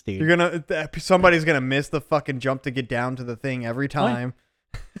mess, dude. Somebody's going to miss the fucking jump to get down to the thing every time.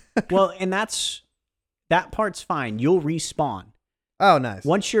 Well, and that part's fine. You'll respawn. Oh, nice.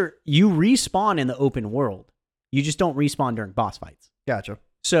 Once you respawn in the open world. You just don't respawn during boss fights. Gotcha.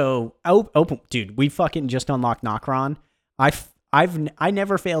 So, open dude, we fucking just unlocked Nokron. I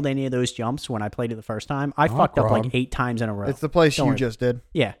never failed any of those jumps when I played it the first time. I fucked up like Nokron. 8 times in a row. It's the place Don't you worry. just did.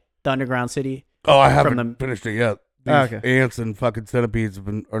 Yeah, the underground city. Oh, I haven't the- finished it yet. Oh, These okay. Ants and fucking centipedes have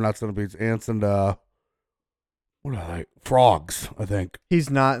been, or not centipedes, ants and what are they? Frogs, I think. He's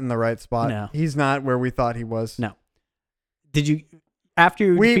not in the right spot. No. He's not where we thought he was. No. Did you after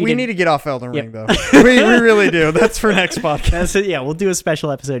you We defeated, need to get off Elden Yep. Ring, though. we really do. That's for next podcast. That's it, yeah, we'll do a special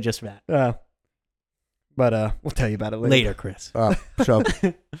episode just for that. But we'll tell you about it later. Later, Chris. So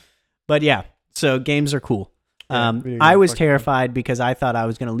But yeah, so games are cool. Yeah, video I games was fucking cool. terrified because I thought I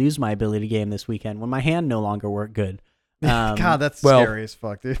was going to lose my ability game this weekend when my hand no longer worked good. God, that's well- scary as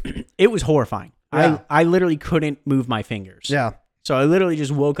fuck, dude. It was horrifying. Yeah. I literally couldn't move my fingers. Yeah. So I literally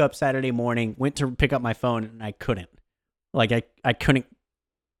just woke up Saturday morning, went to pick up my phone, and I couldn't. Like, I couldn't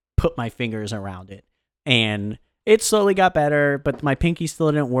put my fingers around it. And it slowly got better, but my pinky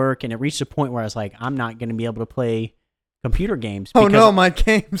still didn't work, and it reached a point where I was like, I'm not going to be able to play computer games. Oh, because- no, my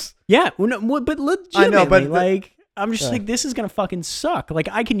games. Yeah, well, no, but legitimately, I know, but like, I'm just Yeah. like, this is going to fucking suck. Like,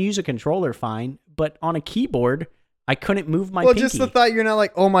 I can use a controller fine, but on a keyboard, I couldn't move my Well, pinky. just the thought you're not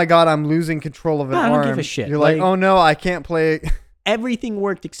like, oh my God, I'm losing control of an I arm. don't give a shit. You're like, Like- oh no, I can't play. Everything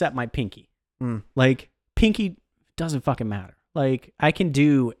worked except my pinky. Mm. Like, pinky doesn't fucking matter. Like, I can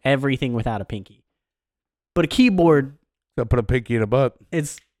do everything without a pinky. But a keyboard, Gotta put a pinky in a butt.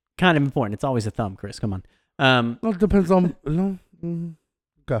 it's kind of important. It's always a thumb, Chris. Come on. Well, it depends on. No.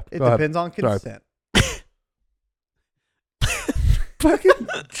 Okay. It go ahead. depends on Sorry. consent. Fucking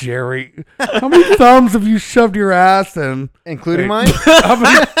Jerry. How many thumbs have you shoved your ass in? Including Hey. mine? How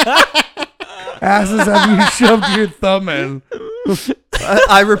many asses have you shoved your thumb in?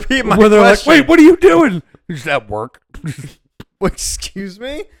 I repeat my Where they're like, question. wait, what are you doing? You're just at work. Excuse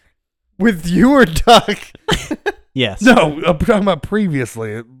me? With you or Duck? Yes. No, I'm talking about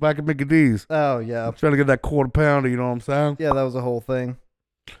previously, back at Mickey D's. Oh, yeah. I'm trying to get that quarter pounder, you know what I'm saying? Yeah, that was a whole thing.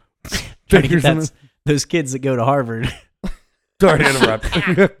 Trying to get Fingers in that- those kids that go to Harvard. Sorry to interrupt.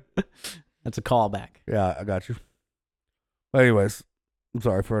 That's a callback. Yeah, I got you. Anyways, I'm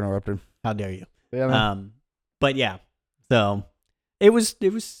sorry for interrupting. How dare you? Yeah, man. But yeah, so it was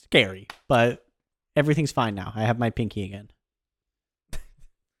scary, but everything's fine now. I have my pinky again.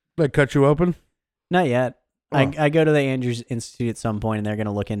 They cut you open? Not yet. Oh. I go to the Andrews Institute at some point, and they're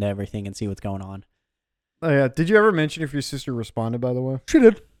gonna look into everything and see what's going on. Oh, yeah. Did you ever mention if your sister responded, by the way? She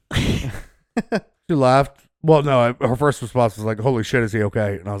did. She laughed. Well, no, her first response was like, holy shit, is he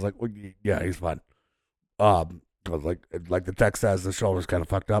okay? And I was like, well, yeah, he's fine. I was like the text says, the shoulder's kind of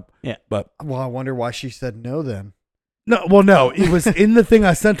fucked up. Yeah. But Well, I wonder why she said no then. no, it was in the thing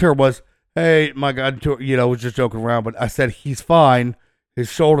I sent her was, hey, my God, was just joking around, but I said, he's fine. His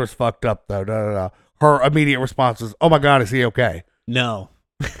shoulder's fucked up, though. Da, da, da. Her immediate response was, oh my God, is he okay? No.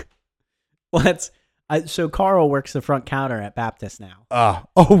 Well, so Carl works the front counter at Baptist now.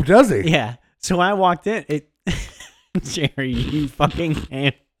 Oh, does he? Yeah. So I walked in. Jerry, you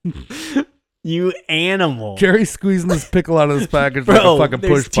fucking you animal. Jerry's squeezing this pickle out of this package Bro, like a fucking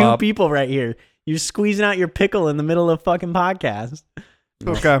there's push two pop. people right here. You're squeezing out your pickle in the middle of fucking podcast.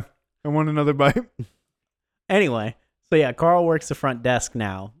 Okay. I want another bite. Anyway, so yeah, Carl works the front desk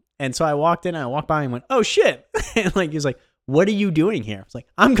now. And so I walked in and I walked by and went, oh shit. And like, he was like, what are you doing here? I was like,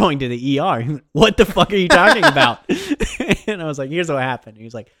 I'm going to the ER. He went, what the fuck are you talking about? And I was like, here's what happened. He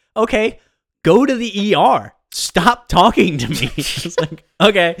was like, okay, go to the ER. Stop talking to me. I was like,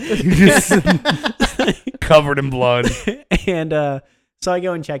 okay. You just covered in blood. And so I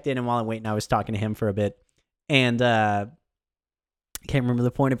go and checked in, and while I'm waiting, I was talking to him for a bit. And I can't remember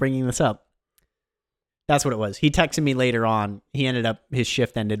the point of bringing this up. That's what it was. He texted me later on. His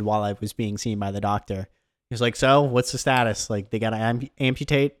shift ended while I was being seen by the doctor. He was like, so what's the status? Like, they got to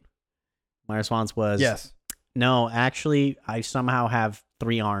amputate? My response was, Yes. no, actually, I somehow have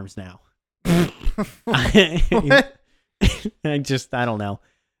 3 arms now. What? I don't know.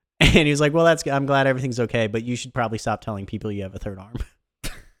 And he was like, well, I'm glad everything's okay, but you should probably stop telling people you have a 3rd arm.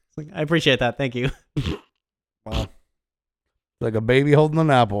 Like, I appreciate that. Thank you. Wow. Like a baby holding an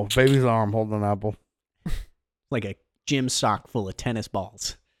apple. Baby's arm holding an apple. Like a gym sock full of tennis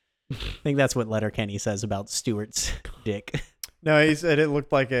balls. I think that's what Letterkenny says about Stewart's dick. No, he said it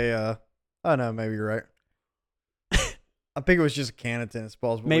looked like a. Oh no, maybe you're right. I think it was just a can of tennis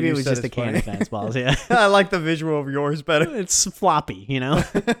balls. But Maybe what it you was said just a is can funny. of tennis balls, yeah. I like the visual of yours better. It's floppy, you know?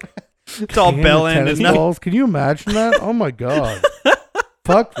 It's all Can bell of end. tennis Isn't it? balls. Can you imagine that? Oh my God.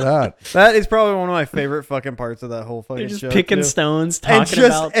 Fuck that. That is probably one of my favorite fucking parts of that whole fucking They're just show. picking too. stones, talking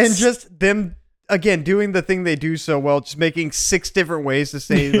about... and just them again doing the thing they do so well, just making 6 different ways to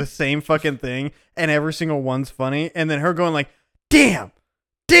say the same fucking thing, and every single one's funny. And then her going like, "Damn,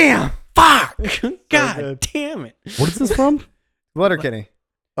 fuck! God good. damn it. What is this from? Letterkenny."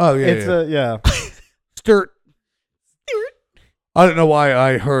 Oh, yeah. It's yeah. a Sturt. I don't know why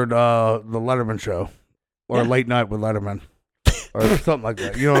I heard the Letterman show or Yeah. Late Night with Letterman or something like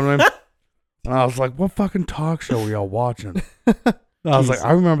that. You know what I mean? And I was like, what fucking talk show are y'all watching? I was like, Jesus.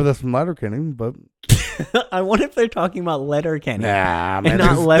 I remember this from Letterkenny, but I wonder if they're talking about Letterkenny. nah, man.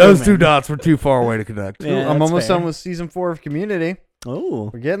 not Those Letterman. 2 dots were too far away to connect. Yeah, I'm that's almost fair. done with season 4 of Community. Oh.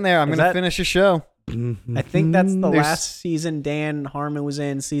 We're getting there. I'm Is gonna that- finish a show. I think that's the There's- last season Dan Harmon was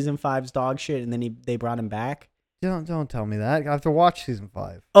in. Season 5's dog shit, and then they brought him back. Don't tell me that. I have to watch season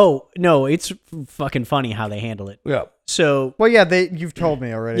 5. Oh no, it's fucking funny how they handle it. Yeah. So Well, yeah, you've told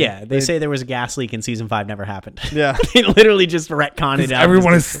me already. yeah, they say there was a gas leak in season 5, never happened. Yeah. They literally just retconned it out.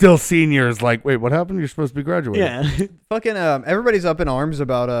 Everyone is still seniors. Like, wait, what happened? You're supposed to be graduating. Yeah. Fucking everybody's up in arms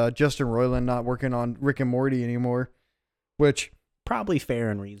about Justin Roiland not working on Rick and Morty anymore. Which Probably fair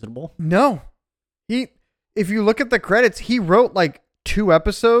and reasonable. no, if you look at the credits, he wrote like 2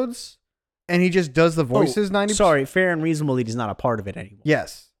 episodes, and he just does the voices 90%. Sorry, fair and reasonable. He's not a part of it anymore.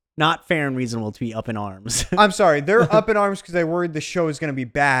 Yes. Not fair and reasonable to be up in arms. I'm sorry. They're up in arms because they worried the show is going to be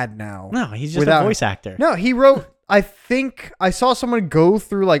bad now. No, he's just Without- a voice actor. No, he wrote. I think I saw someone go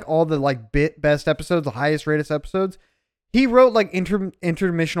through like all the like best episodes, the highest rated episodes. He wrote like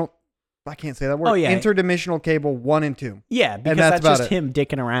interdimensional. I can't say that word. Oh, yeah. Interdimensional Cable 1 and 2. Yeah, because that's that's about just it. him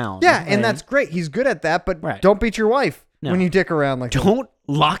dicking around. Yeah, and Like, that's great. He's good at that. But Right. don't beat your wife No. when you dick around like that. don't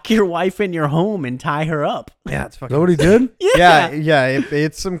lock your wife in your home and tie her up. Yeah, it's Is fucking. that what he did? Yeah.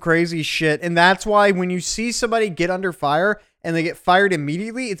 It's some crazy shit, and that's why when you see somebody get under fire and they get fired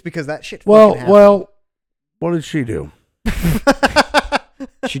immediately, it's because that shit. fucking happened. Well, what did she do?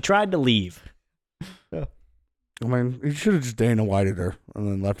 She tried to leave. I mean, he should have just Dana Whited her and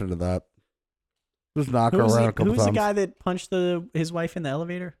then left it at that. Just knock her around a couple who's the times. guy that punched his wife in the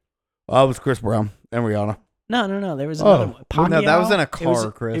elevator? Oh, it was Chris Brown and Rihanna. No. There was Oh. another one. No, that was in a It was-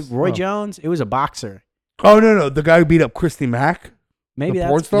 car, Chris. Roy Oh. Jones. It was a boxer. Oh, no. The guy who beat up Christy Mack, Maybe The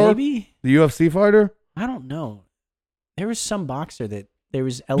porn that's star? maybe. the UFC fighter. I don't know. There was some boxer that there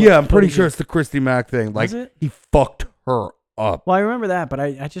was. Yeah, I'm pretty footage sure of- it's the Christy Mack thing. Like, Was it? he fucked her up. Well, I remember that, but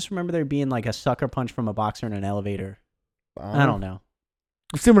I just remember there being like a sucker punch from a boxer in an elevator. I don't know.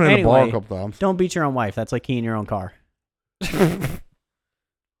 I've seen him in a bar a Anyway. couple times. Don't beat your own wife. That's like keying your own car.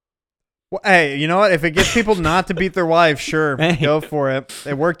 Well, hey, you know what? If it gets people not to beat their wives, sure, Hey. go for it.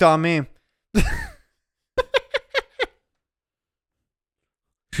 It worked on me.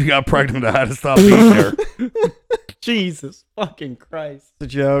 She got pregnant. I had to stop beating her. Jesus fucking Christ. It's a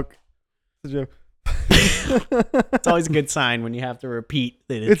joke. It's a joke. It's always a good sign when you have to repeat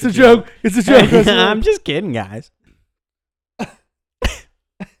that It's a joke. It's a joke. That's I'm all. just kidding, guys.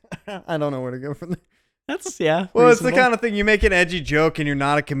 I don't know where to go from there. That's yeah. Well, it's the reasonable. kind of thing you make an edgy joke and you're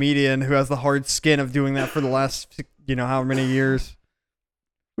not a comedian who has the hard skin of doing that for the last, however many years.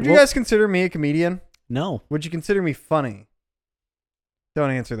 Would you Well- guys consider me a comedian? No. Would you consider me funny? Don't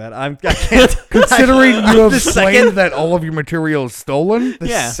answer that. I can't. Considering you The have second- claimed that all of your material is stolen, The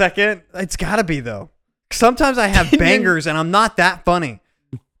Yeah. second, it's got to be though. Sometimes I have bangers and I'm not that funny.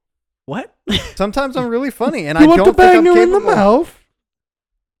 What? Sometimes I'm really funny and you I want don't to think bang I'm her in the capable. mouth.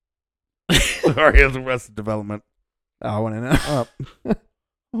 Sorry, he has Arrested Development. Oh, I want to know.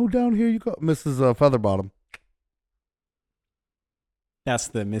 Oh, down here you go, Mrs. Featherbottom. That's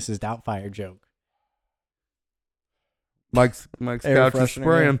the Mrs. Doubtfire joke. Mike's Air couch is freshener,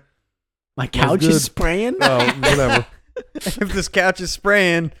 spraying. My couch good. is spraying. Oh, whatever. If this couch is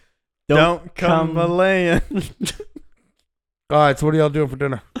spraying, don't come a laying. All right, so what are y'all doing for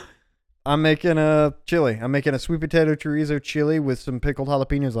dinner? I'm making a chili. I'm making a sweet potato chorizo chili with some pickled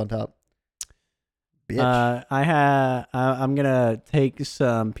jalapenos on top. Bitch. I'm gonna take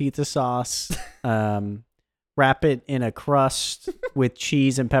some pizza sauce, wrap it in a crust with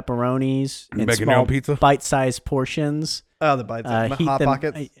cheese and pepperonis You in making your small own pizza? bite-sized portions. Oh, the bites. Heat Hot them.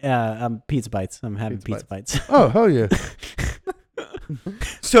 Pockets. Pizza bites. I'm having Pizza pizza bites. Oh, hell yeah.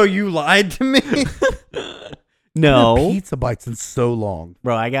 So you lied to me? No, Pizza bites in so long.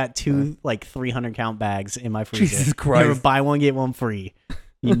 bro, I got two like 300 count bags in my freezer. Jesus They were Christ. buy one get one free.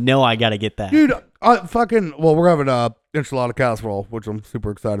 You know I gotta get that. Dude, well, we're having a enchilada casserole, which I'm super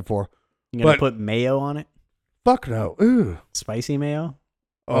excited for. You gonna but- put mayo on it? Fuck no. Ooh. Spicy mayo?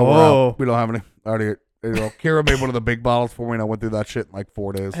 Oh, we're out. We don't have any. I already, Kira made one of the big bottles for me, and I went through that shit in like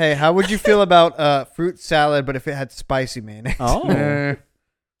 4 days. Hey, how would you feel about fruit salad, but if it had spicy mayonnaise? Oh,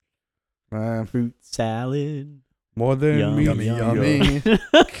 fruit salad. More than Yum, me. yummy, Yummy.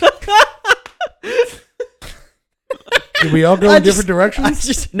 Did we all go I in different I directions?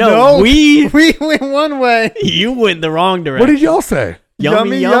 just No, we went one way. You went the wrong direction. What did y'all say?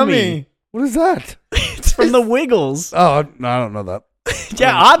 Yummy. What is that? It's from the Wiggles. Oh, no, I don't know that.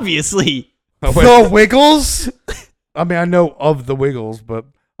 Yeah, obviously. Oh, wait. The Wiggles? I mean, I know of the Wiggles, but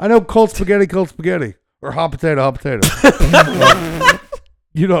I know cold spaghetti, or hot potato.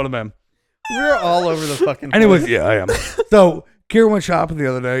 You know what I mean. We're all over the fucking Anyways, place. yeah, I am. So, Kira went shopping the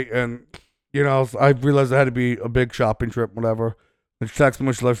other day, and, I realized it had to be a big shopping trip, whatever. And she texted me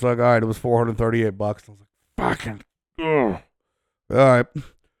when she left, she's like, all right, it was $438. I was like, fucking, ugh. All right.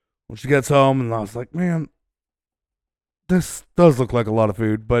 When she gets home, and I was like, man, this does look like a lot of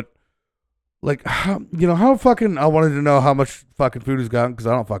food, but like, how fucking, I wanted to know how much fucking food he's gotten because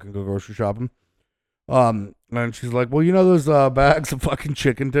I don't fucking go grocery shopping. And she's like, well, those bags of fucking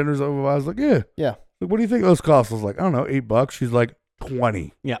chicken tenders over. I was like, yeah. Yeah. Like, what do you think those cost? I was like, I don't know, $8. She's like,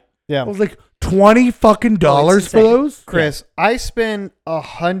 20. Yeah. Yeah. I was like, $20 fucking dollars for insane. those? Chris, I spend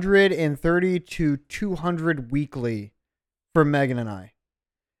 130 to 200 weekly for Megan and I.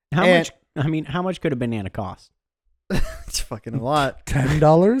 How And- much? I mean, how much could a banana cost? It's fucking a lot.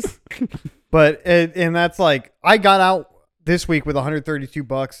 $10? But and that's like I got out this week with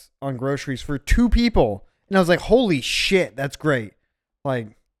 $132 on groceries for 2 people, and I was like, "Holy shit, that's great!"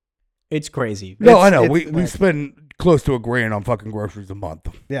 Like, It's crazy. No, I know. it's We nuts. spend close to $1,000 on fucking groceries a month.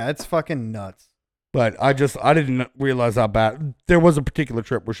 yeah, it's fucking nuts. But I didn't realize how bad. There was a particular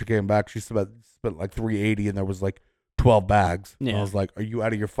trip where she came back. She spent like $380, and there was like 12 bags. And I Yeah. was like, "Are you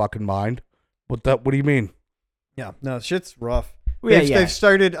out of your fucking mind? What do you mean?" Yeah, no, shit's rough. Yeah, They've, yeah. they've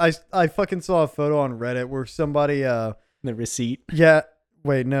started. I fucking saw a photo on Reddit where somebody. The receipt. Yeah,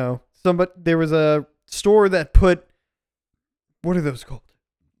 wait, no. There was a store that put. What are those called?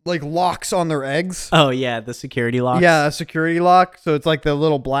 Like locks on their eggs. Oh yeah, the security locks. Yeah, a security lock. So it's like the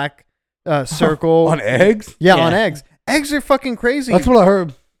little black circle On eggs? Yeah, Yeah. on eggs. Eggs are fucking crazy. That's what I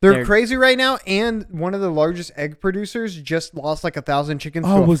heard. They're crazy right now, and one of the largest egg producers just lost like 1,000 chickens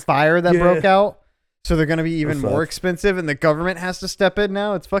to a fire that yeah. broke out. So they're going to be even That more sucks. expensive, and the government has to step in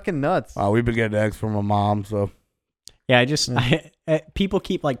now. It's fucking nuts. We've been getting eggs from my mom, so Yeah, people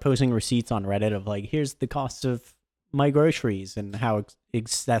keep like posting receipts on Reddit of like, here's the cost of my groceries and how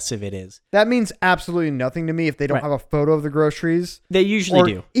excessive it is. That means absolutely nothing to me if they don't Right. have a photo of the groceries. They usually Or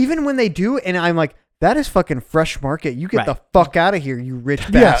do. even when they do, and I'm like, that is fucking fresh market. You get Right. the fuck out of here, you rich yeah.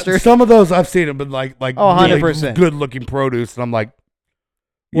 bastard. Some of those I've seen have been like Oh, 100%. good looking produce, and I'm like,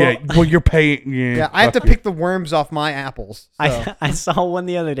 yeah, well, you're paying. Yeah, Yeah, I have to fuck you. pick the worms off my apples. So. I saw one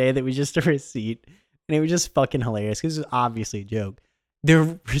the other day that was just a receipt, and it was just fucking hilarious because it was obviously a joke.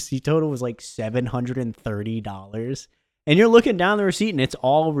 Their receipt total was like $730, and you're looking down the receipt, and it's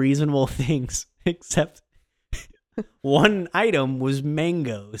all reasonable things except one item was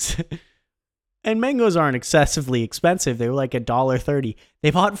mangoes. And mangoes aren't excessively expensive. They were like $1.30.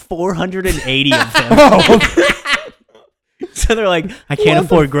 They bought 480 of them. So they're like, I can't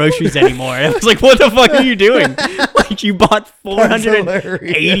afford groceries anymore. I was like, what the fuck are you doing? Like, you bought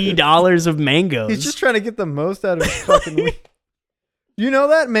 $480 of mangoes. He's just trying to get the most out of his fucking week. You know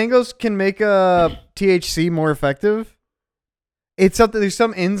that mangoes can make THC more effective? It's something. There's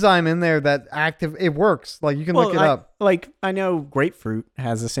some enzyme in there that it works. Like you can look it up. I know grapefruit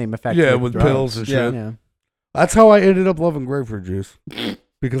has the same effect. Yeah, with drugs. pills and shit. Yeah. That's how I ended up loving grapefruit juice.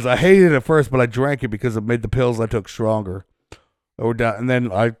 Because I hated it at first, but I drank it because it made the pills I took stronger. And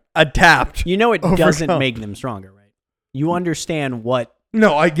then I Adapt. You know it doesn't Overcome. make them stronger, right? You understand what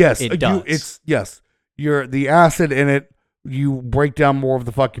guess It does. You're the acid in it. You break down more of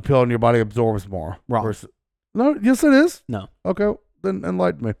the fucking pill, and your body absorbs more. Wrong. No, yes, it is. No. Okay, then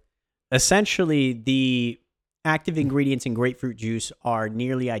enlighten me. Essentially the active ingredients in grapefruit juice are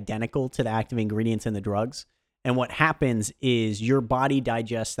nearly identical to the active ingredients in the drugs. And what happens is your body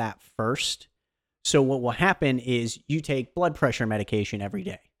digests that first. So what will happen is you take blood pressure medication every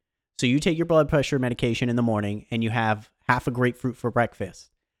day. So you take your blood pressure medication in the morning and you have half a grapefruit for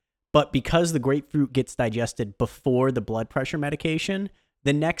breakfast. But because the grapefruit gets digested before the blood pressure medication,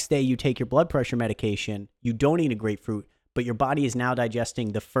 the next day you take your blood pressure medication, you don't eat a grapefruit, but your body is now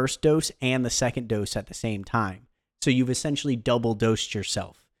digesting the first dose and the second dose at the same time. So you've essentially double dosed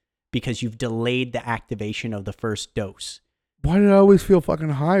yourself because you've delayed the activation of the first dose. Why did I always feel fucking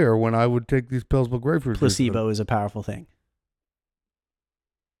higher when I would take these pills with grapefruit? juice? Placebo is a powerful thing.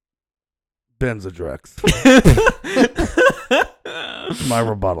 Benzodrex. My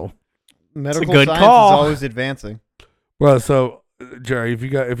rebuttal. Medical good science call. is always advancing. Well, so Jerry,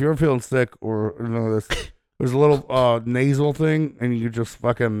 if you're feeling sick or this, there's a little nasal thing, and you just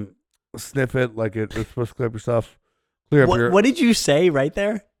fucking sniff it like it's supposed to clear up your stuff. Clear up your. What did you say right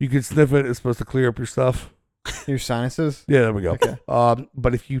there? You can sniff it. It's supposed to clear up your stuff. Your sinuses. Yeah, there we go. Okay.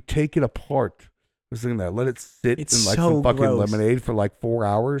 But if you take it apart, this thing there, let it sit It's in like so some fucking gross. lemonade for like 4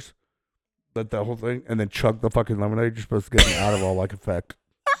 hours. Let that whole thing, and then chug the fucking lemonade. You're supposed to get an Adderall-like effect.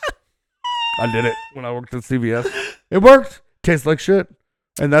 I did it when I worked at CVS. It worked. Tastes like shit.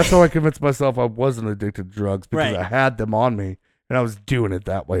 And that's how I convinced myself I wasn't addicted to drugs because Right. I had them on me, and I was doing it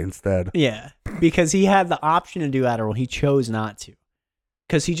that way instead. Yeah, because he had the option to do Adderall. He chose not to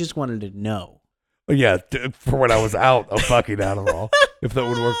because he just wanted to know. But yeah, for when I was out of fucking Adderall, if that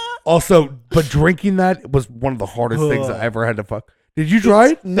would work. Also, but drinking that was one of the hardest things I ever had to fuck. Did you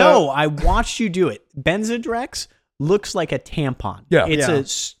try it? No, I watched you do it. Benzodrex looks like a tampon. Yeah. It's Yeah.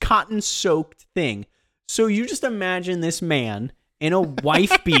 a cotton soaked thing. So you just imagine this man in a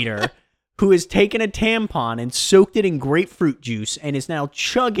wife beater who has taken a tampon and soaked it in grapefruit juice and is now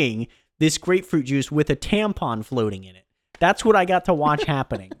chugging this grapefruit juice with a tampon floating in it. That's what I got to watch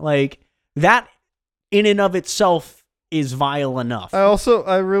happening. Like, that in and of itself is vile enough.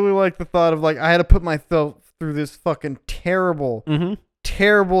 I really like the thought of like I had to put myself through this fucking terrible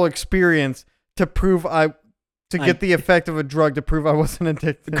experience to prove get the effect of a drug to prove I wasn't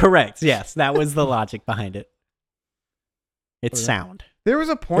addicted. Correct. Yes, that was the logic behind it. It's Okay. sound. There was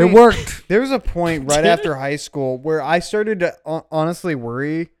a point. It worked. There was a point right after high school where I started to honestly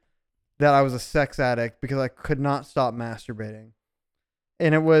worry that I was a sex addict because I could not stop masturbating,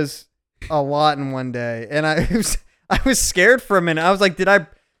 and it was a lot in one day. And I was scared for a minute. I was like,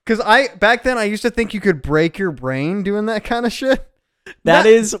 because back then I used to think you could break your brain doing that kind of shit. That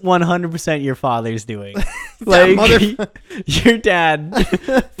is 100% your father's doing. Like, your dad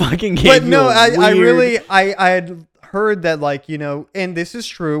fucking gave But you no, a I weird- really had heard that, like, you know, and this is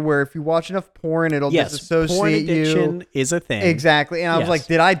true, where if you watch enough porn, it'll yes, disassociate porn you. addiction is a thing. Exactly. And I was Yes. like,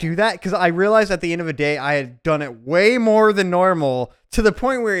 did I do that? Because I realized at the end of the day, I had done it way more than normal, to the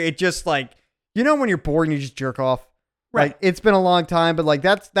point where it just, like, you know, when you're bored and you just jerk off? Right. Like, it's been a long time, but like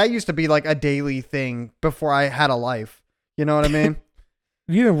that used to be like a daily thing before I had a life. You know what I mean?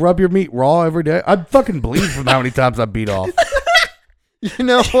 You didn't rub your meat raw every day? I'd fucking bleed from how many times I beat off. You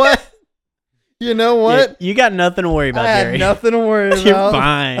know what? You know what? Yeah, you got nothing to worry about, I had Jerry. nothing to worry about. You're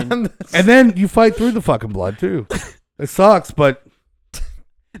fine. And then you fight through the fucking blood too. It sucks, but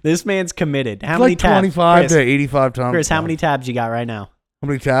This man's committed. How it's many like tabs? 25 Chris, to 85 times. Chris, how many tabs you got right now? How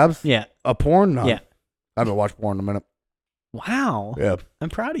many tabs? Yeah. A porn? None. Yeah. I haven't watched porn in a minute. Wow. Yeah. I'm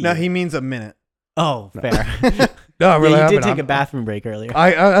proud of you. No, he means a minute. Oh, fair. No, I really yeah, you haven't. did take a I'm- bathroom break earlier.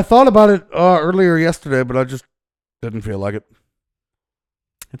 I thought about it earlier yesterday, but I just didn't feel like it.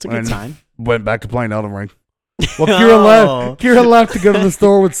 It's a good and- sign. Went back to playing Elden Ring. Well, Oh. Kira left to go to the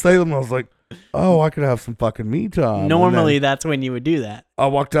store with Salem. I was like, oh, I could have some fucking me time. And Normally, then that's when you would do that. I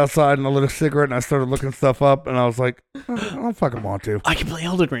walked outside and I lit a cigarette and I started looking stuff up and I was like, I don't fucking want to. I can play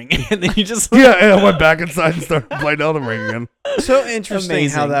Elden Ring. And then you just... Yeah, and I went back inside and started playing Elden Ring again. So interesting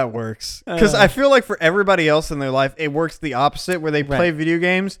how Amazing. that works. Because Uh. I feel like for everybody else in their life, it works the opposite, where they play Right. video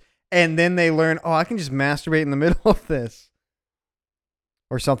games and then they learn, oh, I can just masturbate in the middle of this.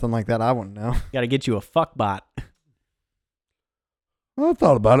 Or something like that. I wouldn't know. Got to get you a fuck bot. Well, I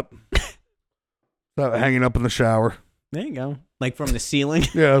thought about it. Hanging up in the shower. There you go. Like from the ceiling.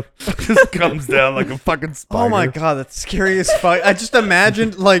 Yeah, just comes down like a fucking spider. Oh my god, that's scary as fuck. I just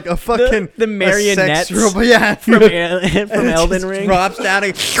imagined like a fucking the a marionettes sex robot. Yeah, from, and from it Elden just Ring. drops down.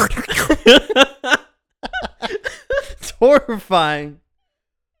 And it's horrifying.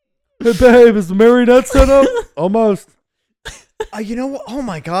 Hey babe, is the marionette set up? Almost. You know what? Oh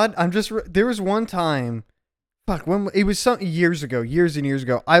my god, I'm just. There was one time. Fuck, when it was some years and years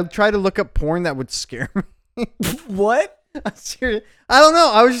ago. I tried to look up porn that would scare me. What? I'm serious. I don't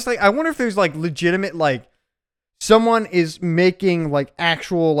know. I was just like, I wonder if there's like legitimate, like someone is making like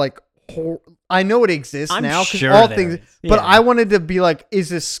actual like. I know it exists I'm now because sure all there things. is. But Yeah. I wanted to be like, is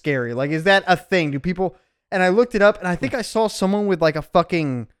this scary? Like, is that a thing? Do people? And I looked it up, and I think I saw someone with like a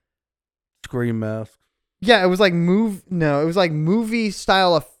fucking. Scream mask. Yeah, it was like it was like movie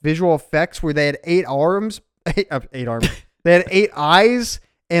style of visual effects where they had 8 arms, 8 arms. They had 8 eyes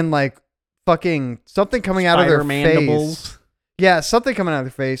and like fucking something coming out of their Spider face. mandibles. Yeah, something coming out of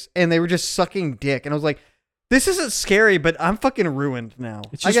their face, and they were just sucking dick. And I was like, this isn't scary, but I'm fucking ruined now.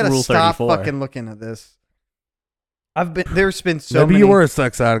 It's I just gotta Rule stop 34. fucking looking at this. There's been so Maybe many. you were a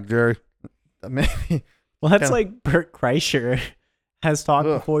sex addict, Jerry. Maybe. Well, that's Kinda- like Bert Kreischer has talked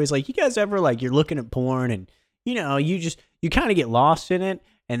Ugh. before. He's like, you guys ever like you're looking at porn and you know you kind of get lost in it,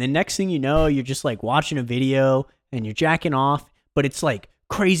 and the next thing you know you're just like watching a video and you're jacking off, but it's like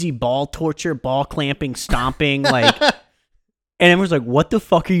crazy ball torture, ball clamping, stomping, like, and everyone's like, what the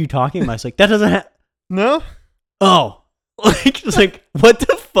fuck are you talking about? It's like that doesn't. No. Oh, like it's like what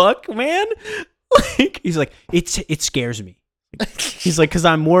the fuck, man? Like he's like it scares me. He's like because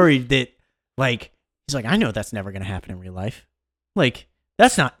I'm worried that like he's like I know that's never gonna happen in real life. Like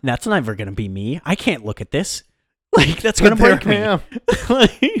that's never gonna be me. I can't look at this. Like that's gonna But break there me. I am.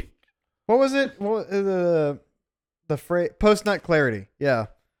 Like, What was it? What the phrase? Post nut clarity. Yeah,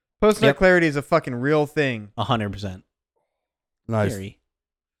 post nut Yep. clarity is a fucking real thing. 100%. Nice. Scary.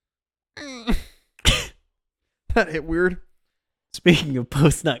 That hit weird. Speaking of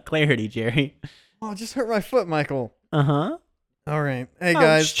post nut clarity, Jerry. Oh, it just hurt my foot, Michael. Uh huh. All right, hey Ouch,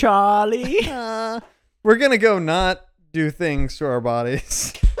 guys, Charlie. we're gonna go not do things to our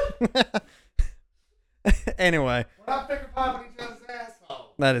bodies. Anyway, We're not picking up each other's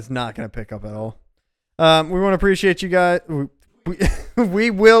asshole. that is not going to pick up at all. We want to appreciate you guys. We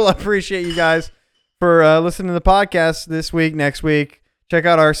will appreciate you guys for listening to the podcast this week, next week. Check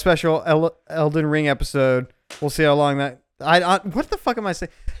out our special Elden Ring episode. We'll see how long that... what the fuck am I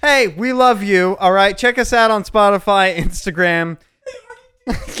saying? Hey, we love you. All right. Check us out on Spotify, Instagram.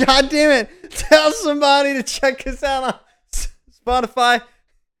 God damn it. Tell somebody to check us out on Spotify.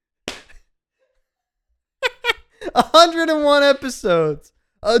 101 episodes.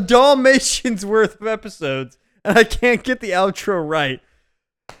 A Dalmatian's worth of episodes. And I can't get the outro right.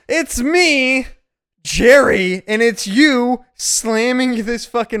 It's me, Jerry, and it's you slamming this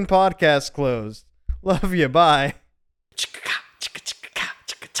fucking podcast closed. Love you. Bye.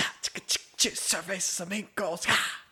 Surveys some ink goals.